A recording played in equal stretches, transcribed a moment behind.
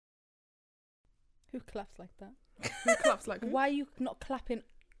Who claps like that? Who claps like who? Why are you not clapping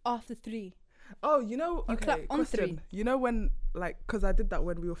after 3? Oh, you know, You clap on question. 3. You know when, like, because I did that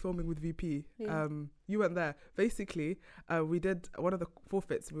when we were filming with VP. Yeah. You weren't there. Basically, we did one of the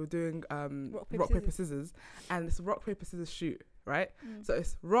forfeits. We were doing Rock, paper, scissors, and it's rock, paper, scissors, shoot, right? So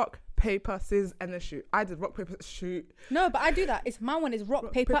it's rock, paper, scissors, and then shoot. I did rock, paper, shoot. No, but I do that. It's my one is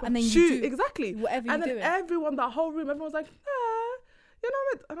rock, paper, and then shoot. you do Exactly. whatever and you then do. everyone, that whole room, everyone was like, you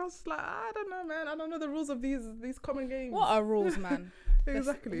know it. And I was just like, I don't know, man. I don't know the rules of these common games. What are rules, man?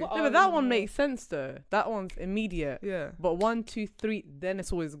 Exactly. What No, but that one makes sense though. That one's immediate. Yeah. But 1, 2, 3, then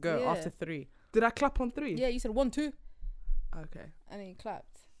it's always go Yeah. after 3. Did I clap on 3? Yeah, you said 1, 2, Okay. and then you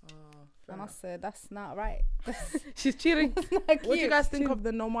clapped. Fair And I enough. said, that's not right. She's cheating. Like What do you guys think of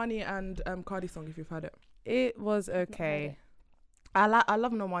the Normani and Cardi song, if you've heard it? It was okay. I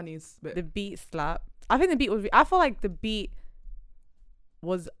love Normani's bit. The beat slapped. I think the beat was. I feel like the beat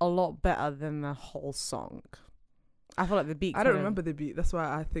was a lot better than the whole song. I feel like the beat. I don't remember the beat. That's why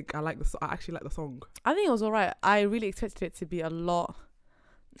I think I actually like the song. I think it was alright. I really expected it to be a lot.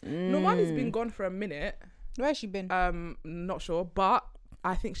 Normani's been gone for a minute. Where has she been? Not sure, but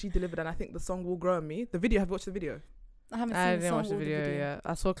I think she delivered, and I think the song will grow on me. The video, have you watched the video? I haven't seen I the didn't song watch the or video yet.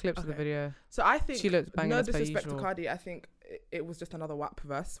 I saw clips of the Okay. video. So I think She looked banging no as per disrespect to usual. Cardi. I think it was just another WAP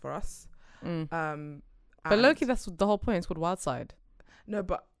verse for us. Mm. But and- low-key, that's the whole point. It's called Wild Side. no,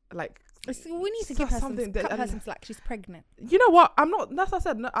 but like We need to So give her something cut that- her some slack. She's pregnant. you know what? I'm not. That's what I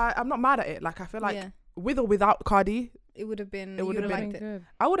said. No, I'm not mad at it. Like I feel like yeah, with or without Cardi, it would have been. It You would would have have been liked it. good.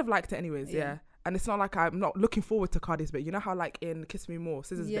 I would have liked it anyways. Yeah. Yeah. And it's not like I'm not looking forward to Cardi's bit. You know how like in Kiss Me More,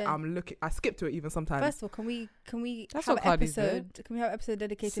 Scissors bit, Yeah. I skip to it even sometimes. First of all, can we That's have what an Cardi's episode? Can we have an episode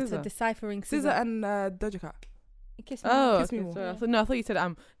dedicated SZA. to deciphering Scissor and Doja Cat. Kiss Me Oh, Kiss Me okay, More. sorry. I thought you said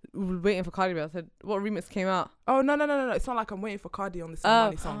I'm waiting for Cardi B. I said, what remix came out? Oh no. It's not like I'm waiting for Cardi on this Oh.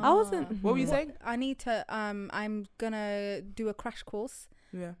 Normani song. I wasn't- What were you saying? I need to. I'm gonna do a crash course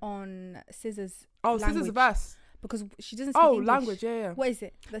Yeah. on Scissors Oh, Scissors language. verse. because she doesn't speak Oh, English. language. Yeah. What is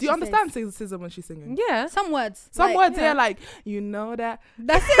it? that Do she you understand says? Scissor when she's singing? Yeah. Some words. Some like, words, yeah. like you know that.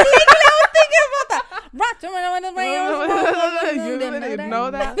 That's it. Literally, I was thinking about that. You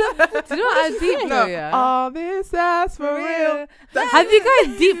know that. Do you know what I deep No, though, yeah? all this that's for real. Have you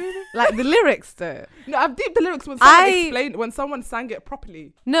guys deep like the lyrics though? No, I've deep the lyrics when someone I- explained when someone sang it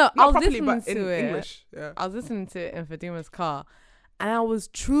properly. No, I Not was properly, listening but in to it. English. Yeah. I was listening to it in Fadima's car, and I was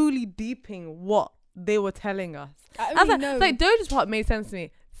truly deeping what they were telling us. I I was only know. like Doja's part made sense to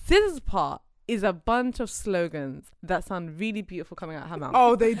me. Scissor's part is a bunch of slogans that sound really beautiful coming out of her mouth.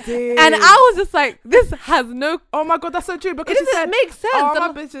 Oh, they did. And I was just like, this has no. Oh my god, that's so true. It Because she doesn't said, make sense. "Oh, And my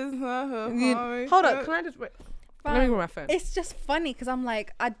I'm- bitches." Hold up, can I just wait? Let me grab my phone. It's just funny because I'm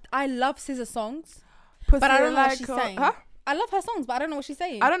like, I love Scissor songs, Pussy but I don't know what like she's a- saying. Huh? I love her songs, but I don't know what she's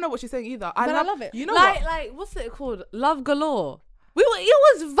saying. I don't know what she's saying either. But I love it. You know Like what's it called? Love galore.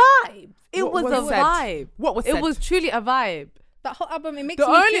 It was vibe. It What was was a said? vibe. what was It said? was truly a vibe. That whole album, it makes The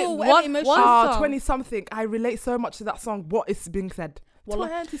me only feel whatever one- emotion. one- Ah, song. 20 something. I relate so much to that song. What is being said? Wallah.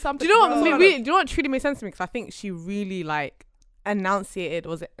 20 something. Do you know what? No. Do you know what truly made sense to me? Because I think she really like enunciated.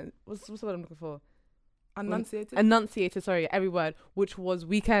 Was it? What's the word I'm looking for? Enunciated. Enunciated. Sorry, every word, which was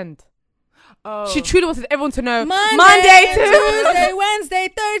weekend. Oh. She truly wanted everyone to know Monday, to Tuesday, Wednesday,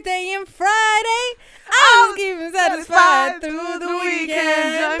 Thursday, and Friday. I was keeping satisfied through the weekend. Do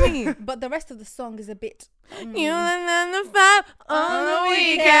you know what I mean? But the rest of the song is a bit. You and the five on the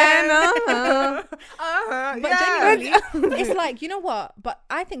weekend. But genuinely, it's like, you know what? But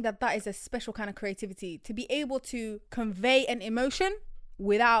I think that is a special kind of creativity to be able to convey an emotion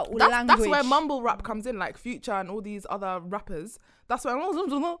without language. That's where mumble rap comes in, like Future and all these other rappers. That's where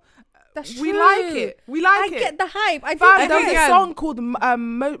That's we true. like it. We like I it. get the hype. I do Fam, get there's it. a song called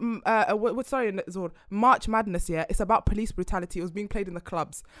Zord, March Madness. Yeah, it's about police brutality. It was being played in the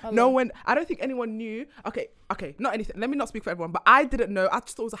clubs. No one, I don't think anyone knew. Okay, not anything. Let me not speak for everyone, but I didn't know. I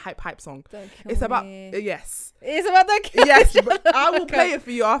just thought it was a hype song. Don't kill It's about me. yes, It's about the kill yes. each But other. I will Okay. play it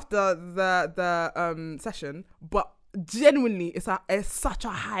for you after the session. But genuinely, it's such a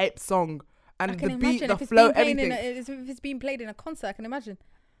hype song, I and can the beat, imagine the if it's flow, being played everything. if it's being played in a concert, I can imagine.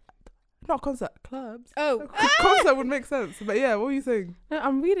 Not concert, clubs. Oh, Concert would make sense. But yeah, what were you saying? No,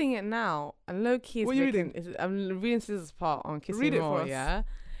 I'm reading it now, and low key. What are you reading? I'm reading Scissor's part on Kissing Read it More. for us. Yeah,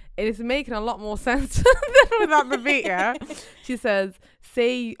 it is making a lot more sense than without the beat. Yeah, she says,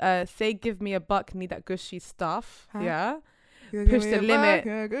 "Say, give me a buck, need that gushy stuff." Huh? Yeah, push the limit.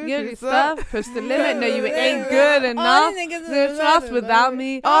 Give me stuff, push the limit. No, you ain't good good enough. Good trust without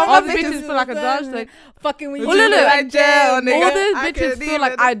me. All the bitches feel like a dodge. Like, fucking with oh, you. look, like jail, nigga. all those I bitches couldn't feel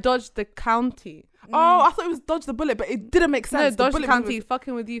like even- I dodged the county. Oh, I thought it was dodge the bullet, but it didn't make sense. No, The dodge the bullet county. was-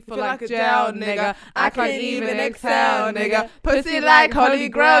 Fucking with you for feel like a jail, nigga. I can't even exhale, nigga. Pussy like holy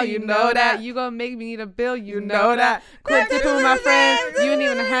grail, you know that. You gonna make me need a bill, you know that. Quit tipping with my friends. You ain't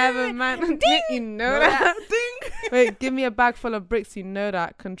even have a man. You know that. Ding. Wait, give me a bag full of bricks, you know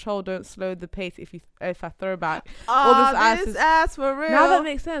that. Control, don't slow the pace if I throw back. All this ass is- ass for real. Now that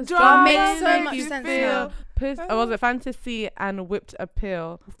makes sense. Drama makes so make much you sense feel now. was it fantasy and whipped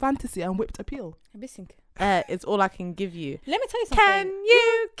appeal? Fantasy and whipped appeal. It's all I can give you. Let me tell you something. Can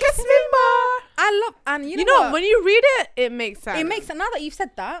you kiss me more? I love, and you You know know, what? when you read it, it makes sense. It makes sense. Now that you've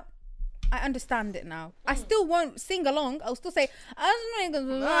said that, I understand it now. I still won't sing along. I'll still say, I'll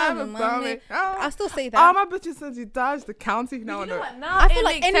still say Oh, that. my bitch says you dodged the county. Now I know. Now I feel it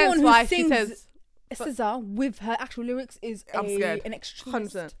like makes anyone sense who why she sings says SZA with her actual lyrics is I'm scared. an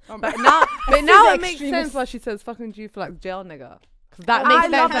extremist. 100%. Um, But now SZA it makes extremist. sense why she says fucking G for like jail nigga. 'Cause that I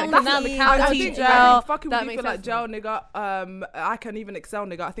makes love sense. that. Like, now the That's- county I think jail. fucking That with you makes for like sense. jail nigga. I can even excel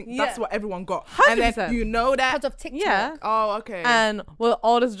nigga. I think Yeah. that's what everyone got. 100%. And then you know that. Because of TikTok. Yeah. Oh, okay. And well,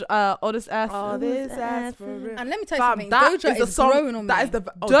 all this ass. all this ass for real. And let me tell you Fam, something. that Doja the is song. growing on me. That is the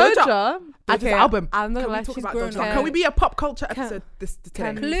Doja. Doja's album. I'm not Can gonna we lie. talk she's about growing Doja? on. Can we be a pop culture episode this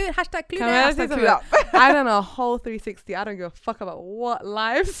today? Clue, hashtag clue Can that. I say Hashtag something? clue that. I done a whole 360. I don't give a fuck about what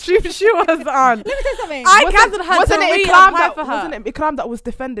live stream she was on. Let me tell you something. I cancelled her to Wasn't it reapply Ikram for her. wasn't it Ikram that was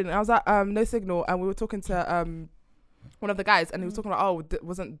defending? I was at No Signal and we were talking to one of the guys and he was talking about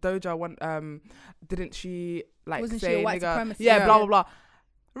wasn't Doja one didn't she like Wasn't she say a white nigga supremacist? yeah, Yeah. blah blah blah.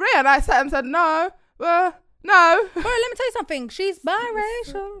 Ray and I sat and said no, no. Bro, let me tell you something. She's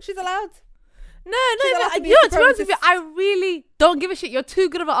biracial. She's allowed. No, She's allowed to be you a know, to be honest with you, supremacist. I really don't give a shit. You're too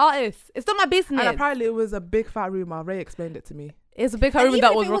good of an artist. It's not my business. And apparently it was a big fat rumor. Ray explained it to me. It's a big And rumor even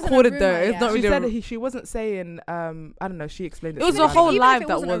that if was it wasn't a recorded rumour, though. It's yeah. not She really. said that she wasn't saying I don't know. She explained it. It was to a me. whole Even if live it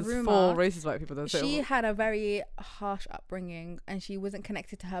that wasn't a was rumour, for racist white people. That's She it. had a very harsh upbringing and she wasn't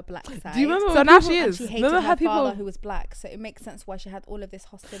connected to her black side. Do you remember? So when now people- she And is. she hated Remember her how people- father who was black. So it makes sense why she had all of this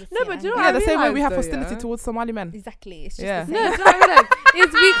hostility. No, but do you know and- what Yeah, the same way we realised have though, hostility yeah? towards Somali men. Exactly. It's just Yeah. the No, same. do you know what I mean?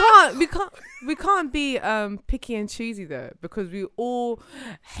 It's we can't be picky and choosy though because we all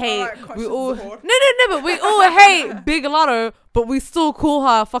hate Alright, we conscious all is a whore. no but we all hate Big Lotto but we still call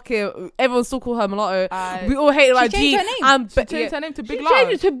her fucking everyone still call her Mulatto. We all hate like changed G her name. and She changed her name to she Big changed Lotto.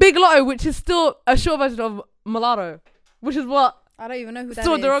 it to Big Lotto, which is still a short version of Mulatto, which is what I don't even know who that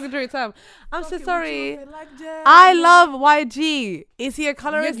still a is. derogatory term. I'm so sorry. I love YG. Is he a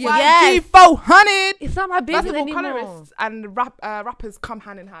colorist? Yeah, Yes. YG 400. It's not my First business of all, anymore. colorists and rappers come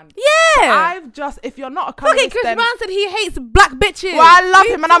hand in hand. Yeah. I've just, if you're not a colorist, Fucking Chris then Brown said he hates black bitches. well, I love What are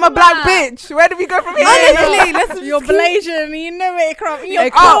him you and I'm a talking black about? bitch. Where do we go from here? Honestly, let's just You're keep- Blasian. You know it, Crump. You're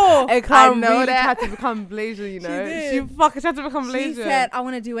Ekram, cool. Ekram I know really that. tried to become Blasian, you know. did. She fucking tried to become She Blasian. said, I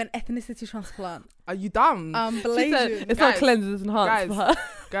want to do an ethnicity transplant. Are you dumb? She said, Blasian. it's not Guys, cleanse, it's enhanced. guys. But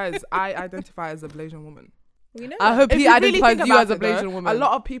Guys, I identify as a Blasian woman. We know I that. hope If he you really identifies think you about as a it, though, Blasian woman. A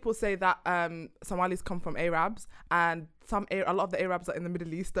lot of people say that Somalis come from Arabs and a lot of the Arabs are in the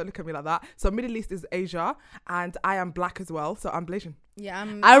Middle East. Don't look at me like that. So Middle East is Asia and I am black as well. So I'm Blasian. Yeah,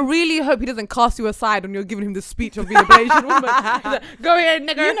 I really hope he doesn't cast you aside when you're giving him the speech of being a Blasian woman. He's like, go ahead,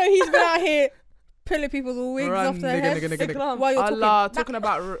 nigga. You know he's been out here pulling people's wigs Run, off their nigga, heads nigga, nigga, nigga. while you're Allah, talking. talking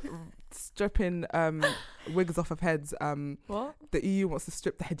about stripping wigs off of heads. What? The EU wants to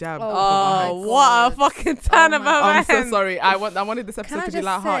strip the hijab. Oh, off Oh, my what a God. fucking turn Oh of my God. I'm so events. sorry. I wanted this Can episode I to be just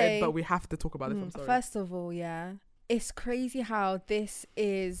lighthearted, say- but we have to talk about this. I'm sorry. First of all, yeah, it's crazy how this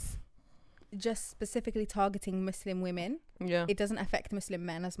is just specifically targeting Muslim women. Yeah. It doesn't affect Muslim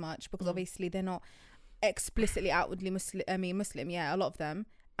men as much because obviously they're not explicitly outwardly Muslim. Yeah, a lot of them.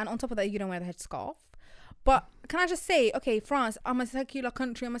 And on top of that, you don't wear the headscarf. But can I just say, okay, France, I'm a secular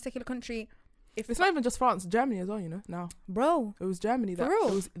country. If It's not even just France, Germany as well, you know, now. bro, It was Germany For that real?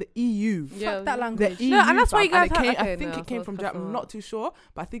 it was the EU. Yeah. fuck that The language. EU. No, and that's why you fam, guys and it have- came, okay, I think no, it came so from it's Germany. I'm not- not too sure,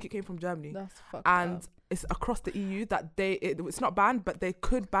 but I think it came from Germany. That's fucked And up. it's across the EU that it's not banned, but they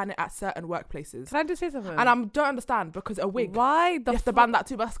could ban it at certain workplaces. Can I just say something? And I don't understand because a wig, Why the you have to ban that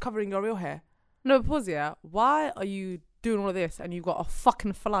too, but that's covering your real hair. No, pause, yeah. Why are you doing all of this and you've got a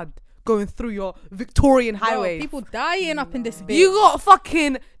fucking flood going through your Victorian Bro, highway? people dying up in this bitch. You got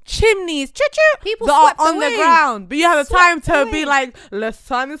fucking chimneys, people that are swept on away. the ground, but you have the time Swept to be away. like, let's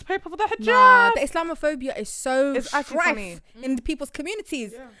sign this paper for the hijab. Nah, the Islamophobia is so It's actually funny. strife in the people's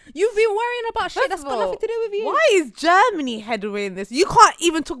communities. You've been worrying about shit First that's of got all, nothing to do with you. Why is Germany headwaying this? You can't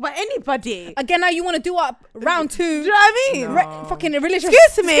even talk about anybody. Again, now you want to do up round Do two. you know what I mean? No. Fucking religious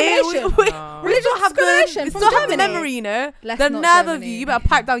Excuse me. discrimination. We Religious don't have discrimination the, from still have the Germany. memory, you know. Let's The not nerve of Germany. you. You better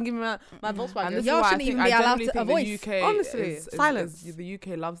pipe down and give me my And Volkswagen. this Y'all is why shouldn't even be I allowed genuinely to think a voice. the UK Honestly, is silence. the UK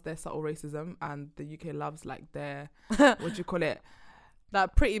loves loves their subtle racism, and the UK loves like their what do you call it?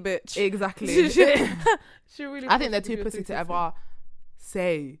 That pretty bitch. Exactly. She really. I think they're wants too give you a pussy to 360. ever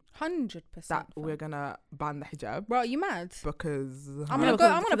say 100%. that we're gonna ban the hijab Bro, you mad? because I'm Yeah, gonna go.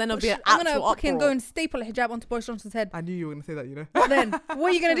 because I'm gonna then there'll be push, an I'm gonna actual fucking go uproar. and staple a hijab onto Boris Johnson's head. I knew you were gonna say that. You know. What then?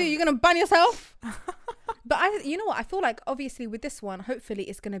 What are you gonna do? You're gonna ban yourself? But you know what? I feel like obviously with this one, hopefully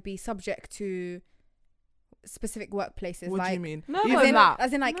it's gonna be subject to specific workplaces. What like, do you mean? No, Even that.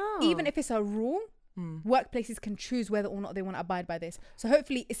 as in like, No. even if it's a rule, workplaces can choose whether or not they want to abide by this. So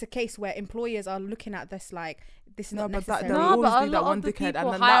hopefully it's a case where employers are looking at this like this is No, not but that necessary. there'll No, but always a be that lot one of the dickhead, and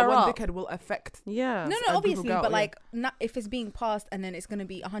people then that higher one up- dickhead will affect. Yeah. No, Google obviously, Girl, but yeah. like, if it's being passed and then it's gonna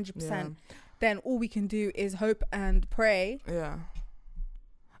be 100%, Yeah. then all we can do is hope and pray. Yeah.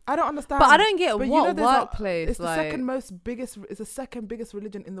 I don't understand. But I don't get But you what know there's a- workplace. It's the like, second most biggest. It's the second biggest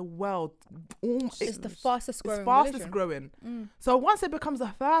religion in the world. It's the fastest growing. It's fastest religion. growing. So once it becomes the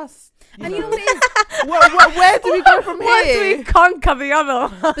first, And you know what it is? where do we go from Once here? we conquer the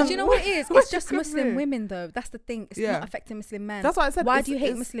other. But you know what it is? What It's just could Muslim be? women though. That's the thing. It's Yeah. not affecting Muslim men. That's what I said. Why it's- do you hate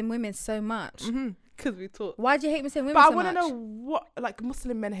it's- Muslim women so much? Mhm. Because we talk. Why do you hate Muslim women But I so want to much? know what like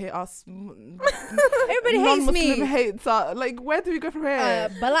Muslim men hate us. Everybody hates me. Non-Muslim hates us. Like where do we go from here?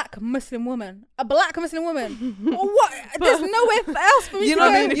 Black Muslim woman. A black Muslim woman. Or what? There's nowhere else for me You to know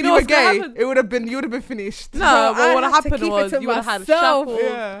go. what I mean? if You you know were what's gonna gay, happen? it would have been. You would have been finished. No, Bro, but I what have to happened keep it was to you would have had a myself. shuffle,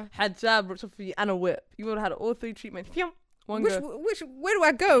 Yeah. hijab, rachaffi, and a whip. You would have had all three treatments. Phew, one go. Where do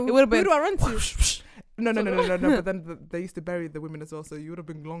I go? It would've been- Who do I run to? No. But then they used to bury the women as well, so you would have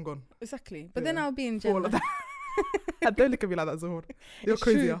been long gone. Exactly. But then Yeah. I'll be in For all jail. of that. Don't look at me like that, Zohor. You're It's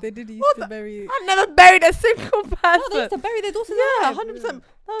crazy. true. They did used to bury. I never buried a single person. No, they used to bury their daughters. Yeah, alive. 100%. That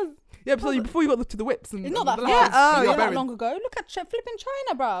was, Yeah, so before you got to the whips and It's not that the far. lives, Yeah, you It's got not that buried. long ago. Look at flipping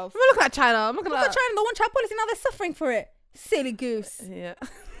China, bro. I'm looking at China. I'm looking Look at China, the one child policy. Now they're suffering for it. Silly goose. Yeah.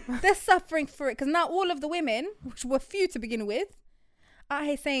 They're suffering for it because now all of the women, which were few to begin with, are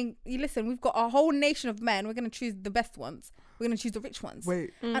here saying, "You listen, we've got a whole nation of men. We're going to choose the best ones. We're going to choose the rich ones.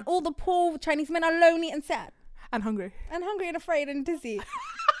 Wait, And all the poor Chinese men are lonely and sad and hungry. and hungry and afraid and dizzy.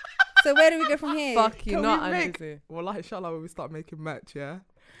 So where do we go from here? Fuck you, Can not we make- busy. Wallahi, inshallah, when we start making merch, yeah.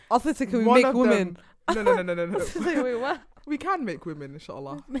 Also, can we One make of women? them- No. Wait, what? We can make women,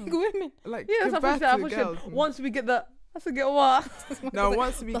 inshallah. Make women. Like, Yeah, give that's birth what to I girls. should. Once we get the, that's a get what? No,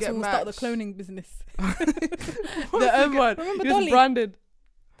 once we That's get when we'll merch. start the cloning business. The M one. Remember Just Dolly? branded.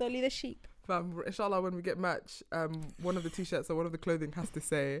 Dolly the sheep. Inshallah, when we get merch, one of the t-shirts or one of the clothing has to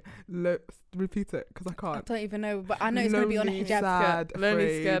say, repeat it, because I I can't. don't even know, but I know it's going to be on a Lonely, hijab. sad, Lonely,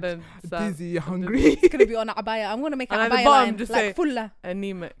 afraid, scared, and sad. dizzy, hungry. It's going to be on a abaya. I'm going to make an And at the abaya bottom, line. just Like say- fulla.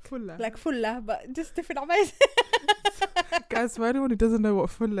 Anemic. Fulla. Like fulla, but just different abayas. Guys, for anyone who doesn't know what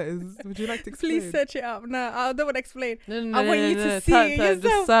fulla is, would you like to explain? Please search it up. No, I don't want to explain. No, I want you to see it Just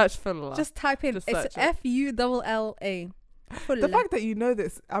yourself. search for love. Just type in. Just It's search it. F-U-L-L-A. Fulla. The fact that you know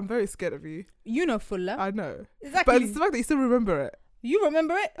this, I'm very scared of you. You know fulla. I know. Exactly. But it's the fact that you still remember it. You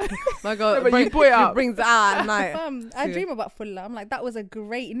remember it? My God, No, but you put it up. brings it out at night. I Yeah. dream about fulla. I'm like, that was a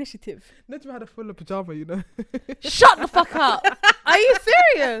great initiative. Najma had a fulla pajama, you know. Shut the fuck up. Are you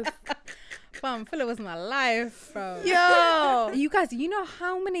serious? Fulla was my life, bro. Yo. You guys, you know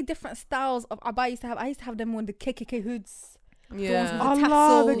how many different styles of abaya I used to have? I used to have them on the KKK hoods. Yeah. with Allah,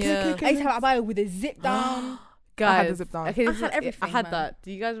 tassel. the Yeah. KKK. I used to have abaya with a zip down. I had the Guys, zip down. okay, I this had is- everything, I had man. that.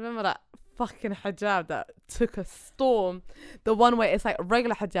 Do you guys remember that fucking hijab that took a storm? The one where it's like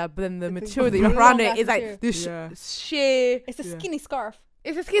regular hijab, but then the material that you long wrap around ass it is material. like this Yeah. sheer. It's a Yeah. skinny scarf.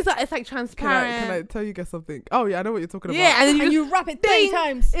 It's just it's like Can transparent. I tell you guys something? Oh yeah, I know what you're talking about. Yeah, and then you And just you wrap it 30 ding.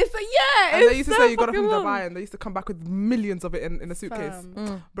 times. it's like yeah. And it's they used to so say you got it fucking from long. Dubai, and they used to come back with millions of it in a suitcase.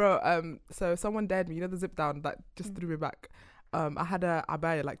 Fam. Bro, so someone dared me, you know the zip down that just threw me back. I had a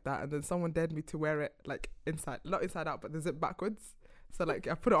abaya like that, and then someone dared me to wear it like inside, not inside out, but the zip backwards. So like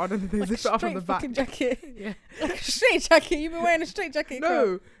I put it on and then they Like a zip it up from straight the back. fucking jacket. Yeah. Like a straight jacket. You've been wearing a straight jacket.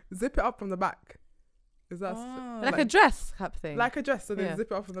 No, zip it up from the back. Is that Oh. Like a dress type thing. like a dress? So then Yeah.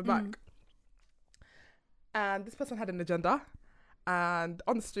 zip it up from the Mm. back. And this person had an agenda. And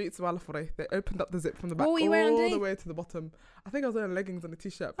on the streets of Alafore, they opened up the zip from the back What were you all wearing the underneath? way to the bottom. I think I was wearing leggings and a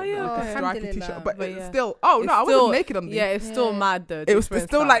t-shirt, but yeah, like okay. a stripy Alhamdulillah. t-shirt. But But it's yeah. still. Oh It's no, I still- wasn't naked on Yeah, it's still Yeah. mad though. It was different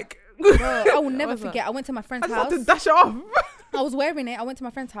still style. like Bro, I will never What was that? forget. I went to my I friend's just had to house. dash it off. I was wearing it. I went to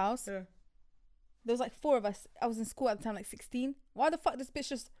my friend's house. Yeah. There was like 4 of us. I was in school at the time, like 16. Why the fuck this bitch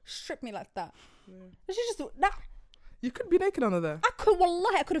just stripped me like that? She just that You could be naked under there. I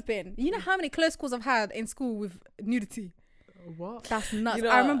could have been. You know how many close calls I've had in school with nudity? What? That's nuts. You know-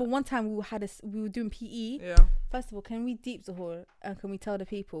 I remember one time we were doing PE. Yeah. First of all, can we deep Zahor and can we tell the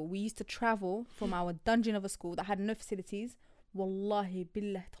people we used to travel from our dungeon of a school that had no facilities Wallahi,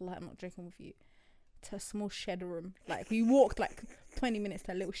 billah, tallah, I'm not joking with you. To a small shed room. Like, we walked like 20 minutes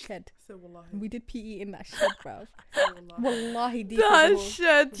to a little shed. So wallahi. And we did PE in that shed, bruv. Wallahi, deep That as well.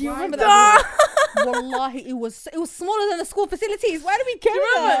 shit. Do you Why remember did that? Wallahi, it was smaller than the school facilities. Why do we care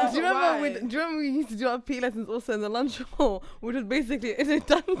about Do you Why? remember we used to do our PE lessons also in the lunch hall, which was basically in a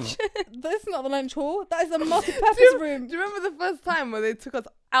dungeon? That's not the lunch hall. That is a multi-purpose room. Do you remember the first time when they took us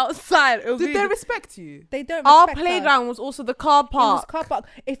outside? It was Did really- they respect you? They don't our respect playground was also the car It was park. car park.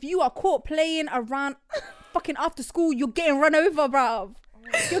 If you are caught playing around fucking after school, you're getting run over, bruv.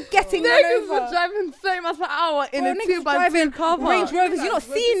 You're getting run Niggas were over. driving so much per hour in Bro, a niggas 2x2 driving car park. Range Rovers. You're not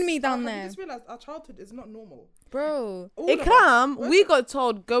We're seeing just- me down I there, just realised our childhood is not normal. bro. All of us. Ikram, We're we just- got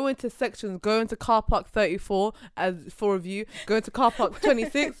told go into sections, go into car park 34 as for review, go into car park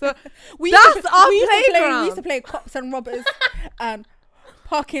 26. So We That's used to, our we used to play. playground. We used to play cops and robbers, and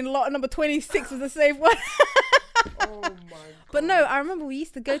parking lot number 26 was the safe one. Oh my god. But no, I remember we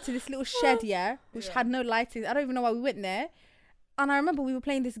used to go to this little shed, which Yeah. had no lighting. I don't even know why we went there. And I remember we were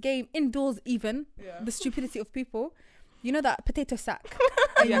playing this game indoors, even Yeah. the stupidity of people. You know that potato sack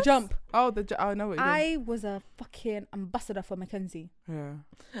and you Yes. jump. Oh, I know what you mean. I was a fucking ambassador for Mackenzie. Yeah.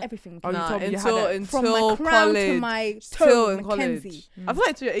 Everything. Oh, you nah, told me you had until it. From my until crown college. to my Still toe, in college. Mackenzie. I feel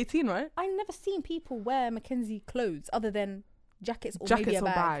like till you're 18, right? I never seen people wear Mackenzie clothes other than jackets or maybe Jackets a or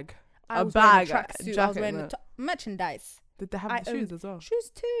bag. bag. I A was bag, wearing a a tracksuit. I was jacket, wearing no. merchandise. Did they have I the shoes owned as well?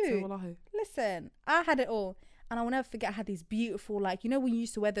 Shoes So too. wallahi. Listen, I had it all. And I will never forget I had these beautiful, like, you know when you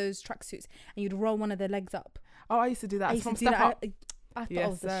used to wear those tracksuits and you'd roll one of their legs up? Oh, I used to do that. I used From to do Step that. Up. I thought I Yes,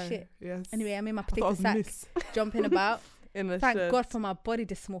 was the sir. shit. Yes. Anyway, I'm in my I thought I potato was sack, Miss. jumping about. In the Thank shirt. God for my body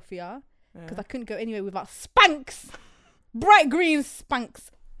dysmorphia, because Yeah. I couldn't go anywhere without Spanx. Bright green Spanx.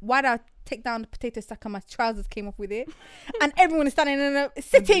 Why did I take down the potato sack and my trousers came off with it? And everyone is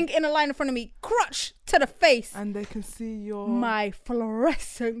sitting in a line in front of me, crotch to the face. And they can see your My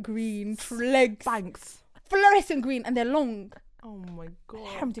fluorescent green legs. banks. Fluorescent green, and they're long. Oh my god.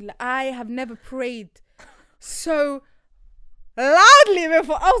 Alhamdulillah, I have never prayed so loudly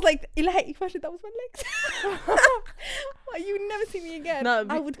before. I was like, Ilahi, imagine that was my legs. Like, you would never see me again. No,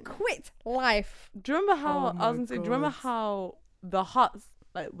 I would quit life. Do you remember how Oh I was my gonna say? Do you remember God. how the huts,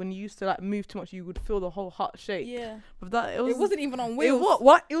 like when you used to like move too much, you would feel the whole hut shake? Yeah. But that It wasn't even on It, wheels.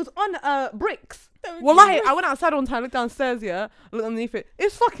 what? It was on bricks. That was Well, like bricks. I went outside one time, looked downstairs, yeah, looked underneath it.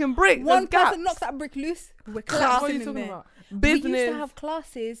 It's fucking bricks. One There's person gaps. knocks that brick loose. We're What collapsing are you in talking there. about? Business. We used to have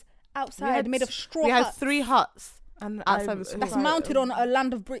classes outside had made of straw we had huts 3 huts. And Outside the school. that's mounted on a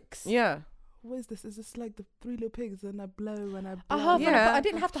land of bricks. Yeah. What is this? Is this like the 3 Little Pigs and I blow and I blow? I huff and I Yeah. puff. I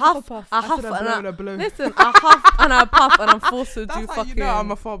didn't have to Huff- huff a puff. I huff said I and blow I and I blow. listen. I huff and I puff and I'm forced to That's do how fucking. you know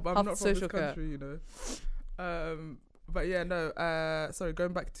I'm a fob. I'm half not from social this care. country, you know. But yeah, no. Sorry,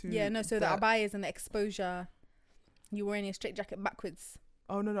 going back to Yeah, no, so the that- abayas and the exposure, you were in your straight jacket backwards.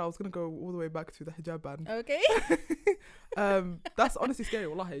 Oh no, I was gonna go all the way back to the hijab ban. Okay. That's honestly scary.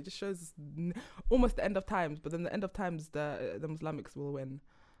 Wallahi, it just shows almost the end of times. But then the end of times, the Islamics will win.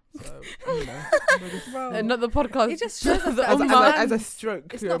 So you know, we're just- Bro. Not the podcast. It just shows us The that as, Ummah- as a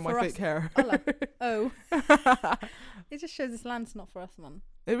stroke It's here not on my for fake us. hair. Allah. Oh. It just shows this land's not for us, man.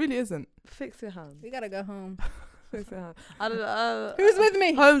 It really isn't. Fix your hand. We gotta go home. Fix your hand. I don't know. Who's with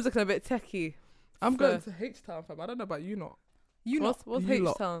me? Home's looking a bit techie. I'm So- going to H Town, fam. I don't know about you, not You know. What's You H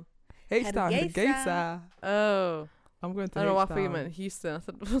lot. Town? H Town, Hargeisa. Hargeisa. Oh, I'm going to. I don't know why I H-Town. thought you meant Houston. I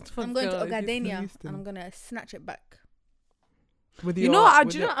said, what the fuck's I'm going to on? Ogadenia Houston. and I'm gonna snatch it back. With You your- know what?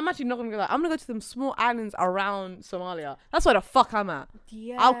 with Do you know? I'm actually not gonna go there. I'm gonna go to them small islands around Somalia. That's where the fuck I'm at.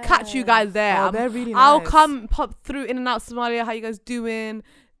 Yeah. I'll catch you guys there. Oh, I'm- they're really nice. I'll come pop through in and out Somalia. How you guys doing?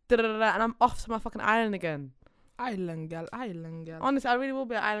 Da-da-da-da, and I'm off to my fucking island again. Island girl, island girl. Honestly, I really will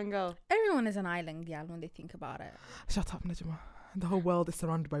be an island girl. Everyone is an island gal when they think about it. Shut up, Najma. The whole world is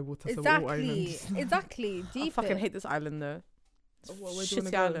surrounded by water. So we're all Exactly. islands. Exactly. I Deep. fucking hate this island though. Oh, where do you wanna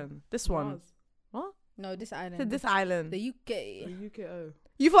Shitty go? island. This one. Mars. No, this I island. said this island. The UK. The UKO.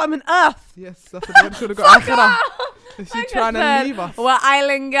 You thought I'm in Earth? Yes, that's what I'm gonna go. Akhirah. Is she Like I trying said, to leave us? We're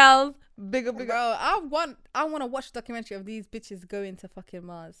island girls. Bigger, Bro, bigger. I want to watch a documentary of these bitches going to fucking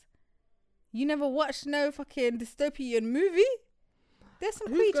Mars. You never watched no fucking dystopian movie? There's some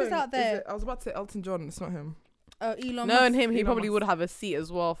Who's creatures going? out Is there. it- I was about to say Elton John. It's not him. Oh, Elon No, Musk. and him, he Elon probably Musk. would have a seat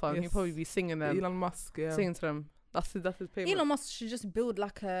as well, fam. He'd Yes. probably be singing them. Elon Musk. Yeah. Singing to them. That's his payment. Elon Musk should just build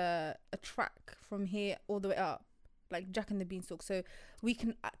like a track from here all the way up, like Jack and the Beanstalk, so we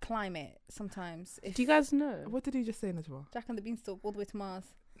can climb it sometimes. If Do you guys know? What did he just say, Najma? Jack and the Beanstalk all the way to Mars,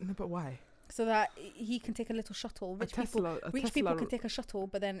 No, but why? so that he can take a little shuttle. Rich people can take a shuttle,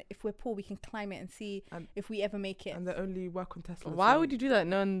 but then if we're poor, we can climb it and see if we ever make it. And they only work on Tesla. Why would you do that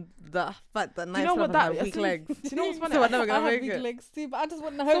knowing the fact that you know what that weak legs? Do you know what's funny? So I'm never I gonna have make big it. legs too, but I just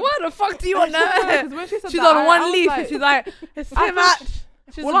want to So why the fuck do you want Because that? when she said She's that, on I one was leaf like- and she's like, it's I too thought- much.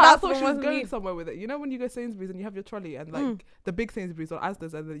 She's Well, I about thought to she was one going leaf. somewhere with it. You know when you go Sainsbury's and you have your trolley and like the big Sainsbury's or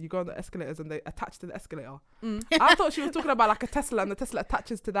Asda's and then you go on the escalators and they attach to the escalator. I thought she was talking about like a Tesla and the Tesla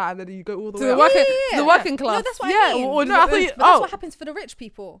attaches to that and then you go all the To way the up. working, Yeah. to the working class. No, that's what Yeah, I mean. well, no, I thought you- But that's oh. what happens for the rich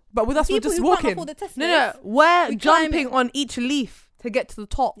people. But with us, we're People just who can't walking. afford the Teslas. No, we're We climb jumping on each leaf to get to the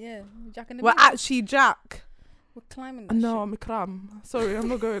top. Yeah, Jack and the We're Beanstalk. actually Jack. We're climbing that No, I'm Ikram. Sorry, I'm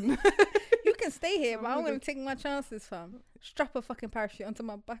not going. You can stay here, but I'm going to take my chances, fam. Strap a fucking parachute onto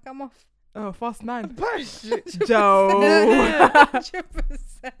my back. I'm off. Oh, Fast 9. Parachute. Joe.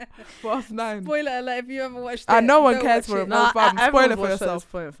 100%. Fast 9. Spoiler alert if you ever watched it. And no one don't cares watch for it. him. No, fam, spoil it for yourself.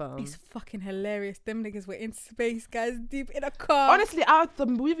 It's fucking hilarious. Them niggas were in space, guys, deep in a car. Honestly, the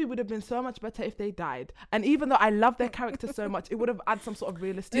movie would have been so much better if they died. And even though I love their character so much, it would have added some sort of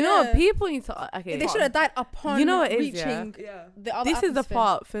realistic. Do you know what Yeah. people need to? Okay, They should have died upon You know what it is, reaching Yeah. the other this is the atmosphere.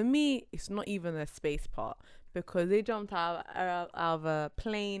 part for me. It's not even the space part because they jumped out of a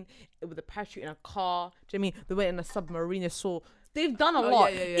plane with a parachute in a car. Do you know what I mean? They went in a submarine. So they've done a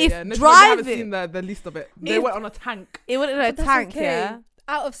lot. If No, you haven't driving, seen the least of it. They If- went on a tank. it would have been a But that's tank. okay. Yeah.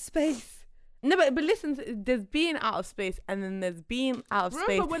 Out of space. No, but listen. There's being out of space, and then there's being out of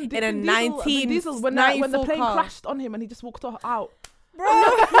Remember space when in a Vin 1994 Diesel, when the plane car. crashed on him and he just walked out. Bro. None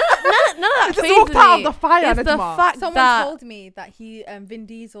of that He just phases walked out of me. the fire. It's the Najma. fact Someone that told me that he, Vin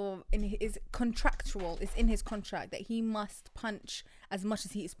Diesel, is contractual. It's in his contract that he must punch as much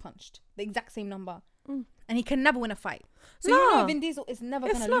as he is punched. The exact same number. And he can never win a fight. So you know No. Vin Diesel is never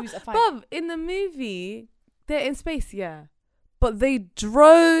It's going to not- lose a fight. Bruv, in the movie, they're in space, yeah. But they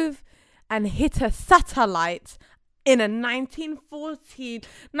drove and hit a satellite in a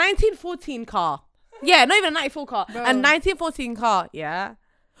 1914 car. Yeah, not even a 94 car. Bro. A 1914 car, yeah.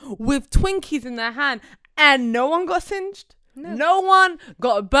 With Twinkies in their hand. And no one got singed. No one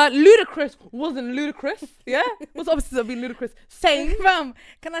got burnt. Ludacris wasn't ludicrous, yeah? What's the opposite of being ludicrous? Same. Fam,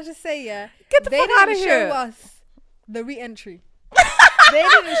 can I just say, yeah? Get the they fuck didn't outta here. show us the re-entry. They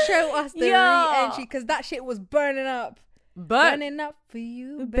didn't show us the Yeah. re-entry because that shit was burning up. But, Burning up for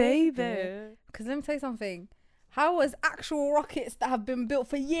you, baby. baby. Because let me tell you something. How was actual rockets that have been built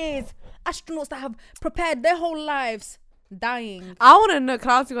for years, astronauts that have prepared their whole lives, dying? I want to know, can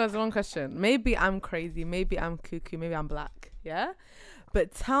I ask you guys one question? Maybe I'm crazy, maybe I'm cuckoo, maybe I'm black, yeah?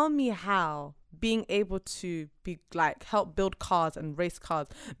 But tell me how being able to be like help build cars and race cars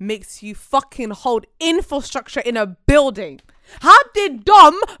makes you fucking hold infrastructure in a building. How did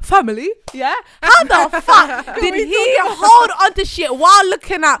Dom family, yeah? How the fuck did he hold onto shit while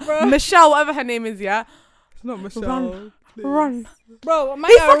looking at Michelle, whatever her name is, yeah? It's not Michelle. Run. please. Run. Bro, man,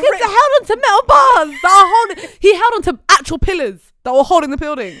 He fucking held onto metal bars that are holding. He held onto actual pillars that were holding the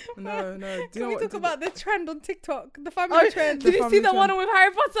building. No. Do you know Can we what? talk about the trend on TikTok? The family trend. Did you see the family one trend. with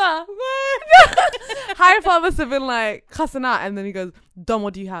Harry Potter? Harry Potter must have been like cussing out, and then he goes, "Dom,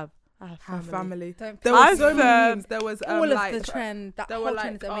 what do you have?" I have Have family. Don't There I was so said many memes. There was all of like, the trend. That there whole were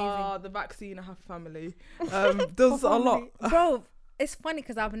trend like, is amazing. oh, the vaccine. I have family. There's a lot. Bro, it's funny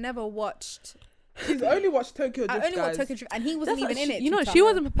because I've never watched. She's only watched Tokyo Drift, I only watched guys. Tokyo Drift, and he wasn't even in it. You know, Too she tough.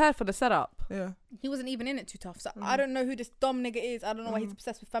 wasn't prepared for the setup. Yeah. He wasn't even in it too tough. So I don't know who this dumb nigga is. I don't know why he's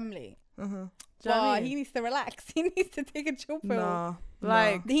obsessed with family. Uh-huh. Do you know what I But mean? he needs to relax. He needs to take a chill pill. Nah.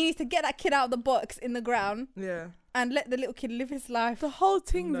 Like, He needs to get that kid out of the box in the ground Yeah. and let the little kid live his life. the whole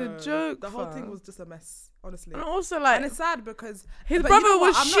thing's No. a joke. The whole fam. thing was just a mess, honestly. and also like And it's sad because his but brother you know what?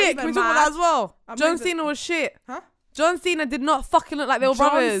 was I'm not shit. even Can we talk about that mad. as well? I'm John not even- Cena was shit. Huh? John Cena did not fucking look like they were John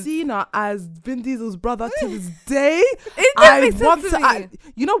brothers. Cena as Vin Diesel's brother to this day. It I didn't make want sense to. to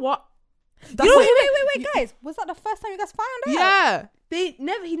me. You know what? That's know what- Wait, guys. Was that the first time you guys found out? Yeah. He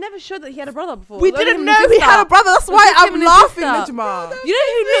never showed that he had a brother before. We It was only didn't him and know his he had a sister. brother. That's It why was just him I'm and his laughing, sister. Najma. You know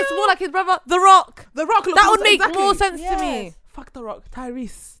who looks more like his brother? The Rock. The Rock looks That would also- make exactly. more sense to Yes. me. Fuck The Rock.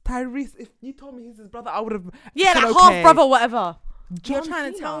 Tyrese. If you told me he's his brother, I would have. Yeah, said like okay. half brother, whatever. You're John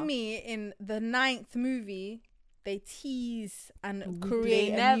trying to tell Cena. me in the 9th movie they tease and They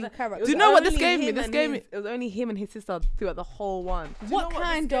create a never- new character? Do you know what this only gave me? him This and gave me. his- It was only him and his sister throughout the whole one. you know What what this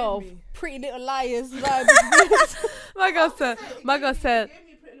kind gave of me? Pretty Little Liars vibes? My God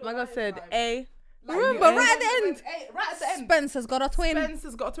said, A. Remember, right at the end, Right at the end. Spencer's got a twin.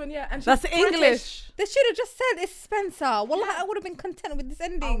 Spencer's got a twin, yeah. And That's she's English. British. They should have just said it's Spencer. Well, I would have been content with this I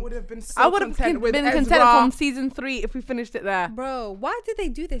ending. would have been so I would have content with been Ezra. content from season 3 if we finished it there. Bro, why did they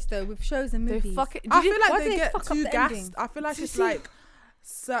do this though with shows and They movies? fuck it. I feel why like do they they get fuck up too the gassed. ending? I feel like Do you it's see- like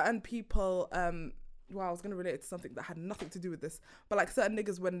certain people, well, I was gonna relate it to something that had nothing to do with this, but like certain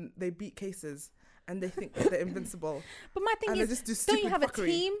niggas when they beat cases and they think that they're invincible. But my thing And they is, just do don't you stupid have fuckery. a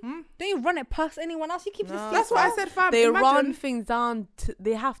team? Don't you run it past anyone else? You keep No. this. That's what I said, fam. They Imagine- run things down.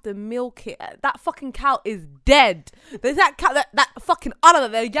 They have to milk it. That fucking cow is dead. There's that cow, that fucking udder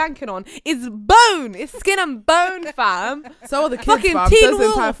that they're yanking on is bone. It's skin and bone, fam. So are the kids, Fucking fam. Teen Says the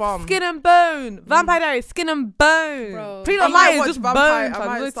entire Wolf, farm. skin and bone. Vampire Diaries, skin and bone. Bro. Pretty I Little might Liars, watch just Vampire. bone, I fam.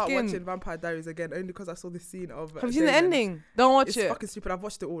 might No start skin. watching Vampire Diaries again only because I saw this scene of. Have you seen the Damon. ending? Don't watch It's it. fucking stupid. I've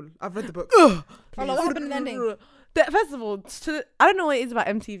watched it all. I've read the book. Oh, what happened in the ending? First of all, I don't know what it is about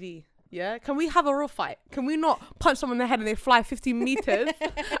MTV. Yeah, can we have a real fight? Can we not punch someone in the head and they fly 15 meters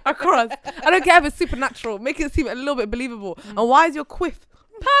across? I don't care if it's supernatural. Make it seem a little bit believable. And why is your quiff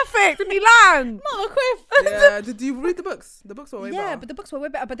perfect when you land? Not a quiff. Yeah. Did you read the books? The books were way Yeah, better. but the books were way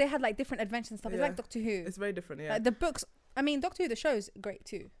better. But they had like different adventures and stuff. It's Yeah. like Doctor Who. It's very different. Yeah. Like the books. I mean, Doctor Who, the show's great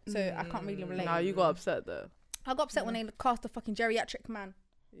too. So I can't really relate. Nah, you got upset though. I got upset when they cast a fucking geriatric man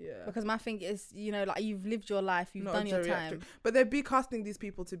Yeah. because my thing is, you know, like you've lived your life, you've Not done a your geriatric. time. But they'd be casting these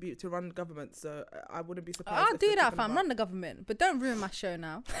people to run government, so I wouldn't be surprised. I'll if do they're that, talking fam. about- Run the government, but don't ruin my show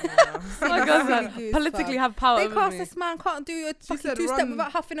now. Oh my God, Silly man. goose, Politically fam. have power They over cast me. this man can't do a fucking said two-step run.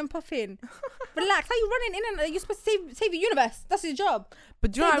 without huffing and puffing. Relax. How you running in and you're supposed to save the universe? That's your job.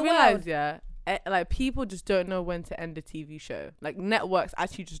 But do you know Save what I the realized? Yeah, like people just don't know when to end a TV show. Like networks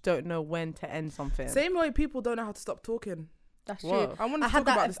actually just don't know when to end something. Same way people don't know how to stop talking. That's Whoa. true. I want to I talk had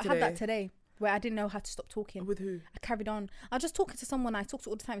about that. this I today. had that today where I didn't know how to stop talking. With who? I carried on. I was just talking to someone I talk to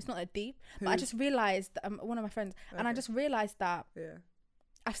all the time. It's not that deep, but I Who? just realized one of my friends, and I Okay. just realized that Yeah.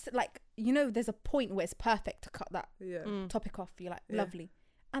 like, you know, there's a point where it's perfect to cut that Yeah. Mm. topic off. You're like, Yeah. lovely,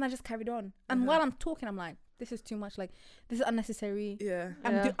 and I just carried on. And Uh-huh. while I'm talking, I'm like, this is too much. Like, this is unnecessary. Yeah.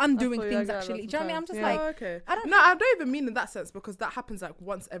 I'm Yeah, doing I feel you, I things get that actually. Do you know what I mean? I'm just sometimes. like, Oh, okay. I don't. No, I don't even mean in that sense because that happens like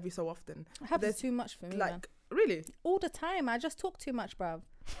once every so often. It happens there's, too much for me. Like Man. really? All the time. I just talk too much, bruv.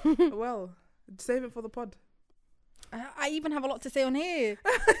 Well, save it for the pod. I even have a lot to say on here.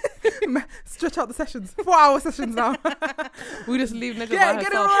 Stretch out the sessions. 4-hour sessions now. We just leave Najma Get by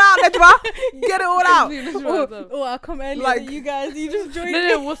it all herself. out, Nejma. Get it all out. Leave Najma by herself. Oh, I come earlier Like- than you guys. You just joined.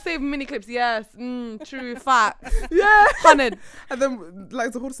 No, we'll save mini clips. Yes, true facts. Yeah. 100 And then,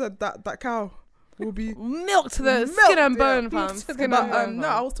 like Zahur said, that cow will be. milk to the Milk, skin and yeah. bone, fam. Milk to the Skin But and bone. no,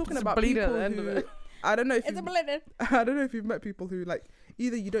 fam. I was talking Just about bleeding people at the end of who. it. I don't know if It's a you. blended. I don't know if you've met people who like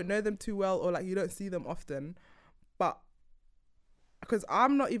either you don't know them too well or like you don't see them often, but because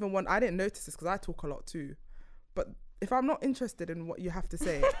I'm not even one. I didn't notice this because I talk a lot too, but if I'm not interested in what you have to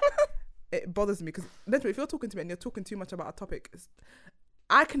say, it bothers me because if you're talking to me and you're talking too much about a topic,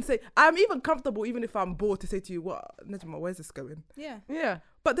 I can say I'm even comfortable even if I'm bored to say to you, "What, Najma, where's this going?" Yeah. Yeah,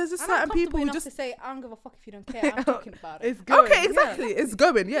 But there's just I'm not certain people who enough just to say I don't give a fuck if you don't care. I'm talking about it. it's good. okay, exactly, it's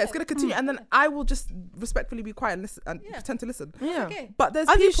going, yeah, it's gonna continue, Mm. and then I will just respectfully be quiet and listen and Yeah. pretend to listen. Yeah. Okay. But there's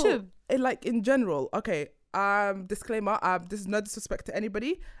As you people should. like in general. Okay, disclaimer. This is no disrespect to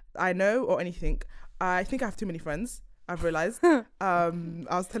anybody I know or anything. I think I have too many friends. I've realized. I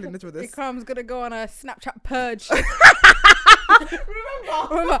was telling Najma this. Ikram's gonna go on a Snapchat purge.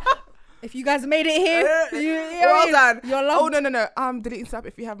 Remember, if you guys made it here, Well done. You're Oh loved. no. Deleting Snap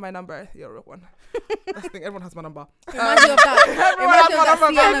if you have my number. You're a real one. I think everyone has my number. Reminds you of that. Everyone Reminds you has of that my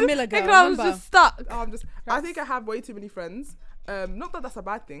number, Sienna Miller girl. Ikram's Remember? just stuck. I think I have way too many friends. Not that that's a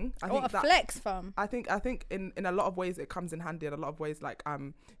bad thing. I think What a that flex, fam. I think in a lot of ways it comes in handy. In a lot of ways, like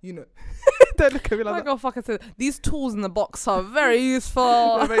you know, don't look at me like Like that. oh fuck! I said these tools in the box are very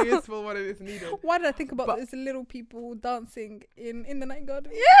useful. They're very useful when it is needed. Why did I think about But- those little people dancing in the night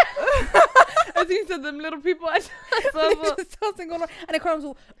garden? I think you said them little people. They're just dancing all around. And Ikram's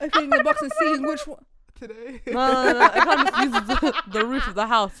all opening the box and seeing which one. Today. No. I can't just use the roof of the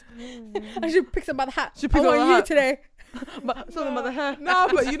house. I should pick them by the hat. She picked I up want the you hat. today. But something about the hair. No,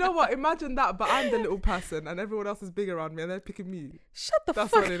 but you know what? Imagine that. But I'm the little person, and everyone else is big around me, and they're picking me. Shut the That's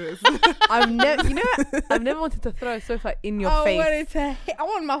fuck what it is. I've never, you know, what? I've never wanted to throw a sofa in your I face. wanted to hit. I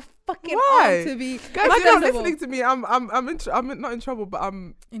want my fucking Why? arm to be Guys, if you're visible. listening to me, I'm not in trouble, but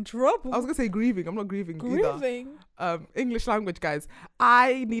I'm. In trouble. I was gonna say grieving. I'm not grieving either. Grieving. English language, guys.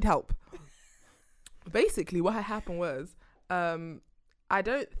 I need help. Basically, what had happened was, I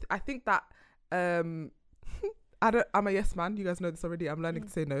think that, I'm a yes man. You guys know this already. I'm learning to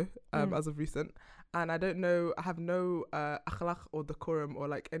say no, as of recent. And I don't know, I have no akhlaq or decorum or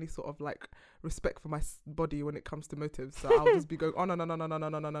like any sort of like respect for my body when it comes to motives. So I'll just be going on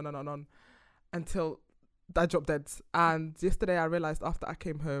until I drop dead. And yesterday I realized after I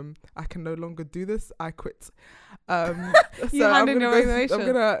came home, I can no longer do this. I quit. So You hand in your resignation. I'm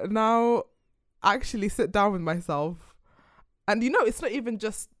gonna now actually sit down with myself And you know, it's not even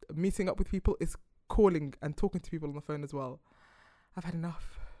just meeting up with people, it's calling and talking to people on the phone as well. I've had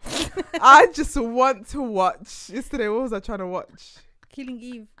enough. I just want to watch. Yesterday, what was I trying to watch? Killing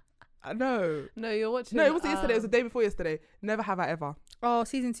Eve. No. No, you're watching. No, it wasn't yesterday. It was the day before yesterday. Never have I ever. Oh,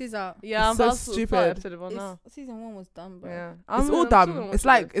 season 2's out. Yeah, It's I'm so about to stupid. start episode 1 now. Season 1 was done, bro. Yeah, It's all dumb. It's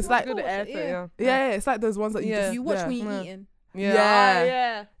like good good effort. yeah. Yeah, it's like those ones that you Yeah. just You watch yeah. when you're Yeah. eating.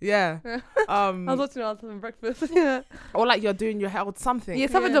 Yeah. Yeah. I was watching it while I was having breakfast. Yeah. Or like you're doing your hair with something. Yeah,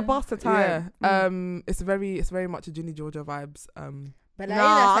 it's having a bastard time. Yeah. It's very much a Ginny Georgia vibes. But Nah,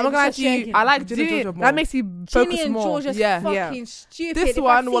 that's I'm not like gonna just lie to you. shaking. I like Ginny Dude, Georgia more. that makes you focus Ginny and more. Georgia's Yeah. fucking stupid. This If